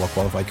credits for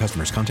well-qualified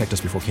customers. Contact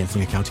us before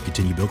canceling account to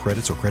continue bill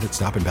credits or credit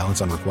stop and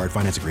balance on required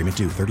finance agreement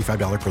due.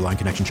 $35 per line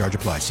connection charge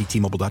applies. See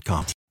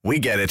T-Mobile.com. We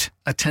get it.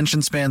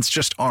 Attention spans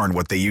just aren't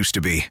what they used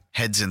to be.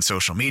 Heads in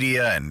social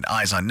media and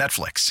eyes on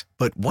Netflix.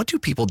 But what do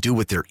people do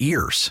with their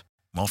ears?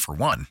 Well, for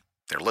one,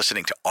 they're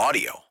listening to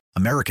audio.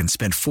 Americans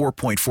spend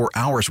 4.4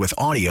 hours with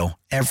audio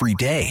every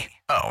day.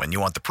 Oh, and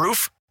you want the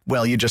proof?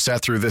 Well, you just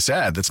sat through this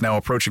ad that's now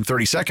approaching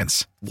 30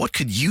 seconds. What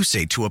could you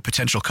say to a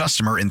potential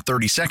customer in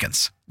 30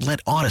 seconds?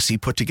 Let Odyssey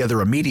put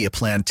together a media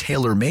plan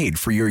tailor-made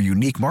for your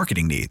unique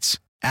marketing needs.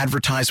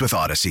 Advertise with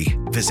Odyssey.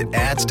 Visit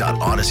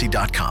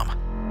ads.odyssey.com.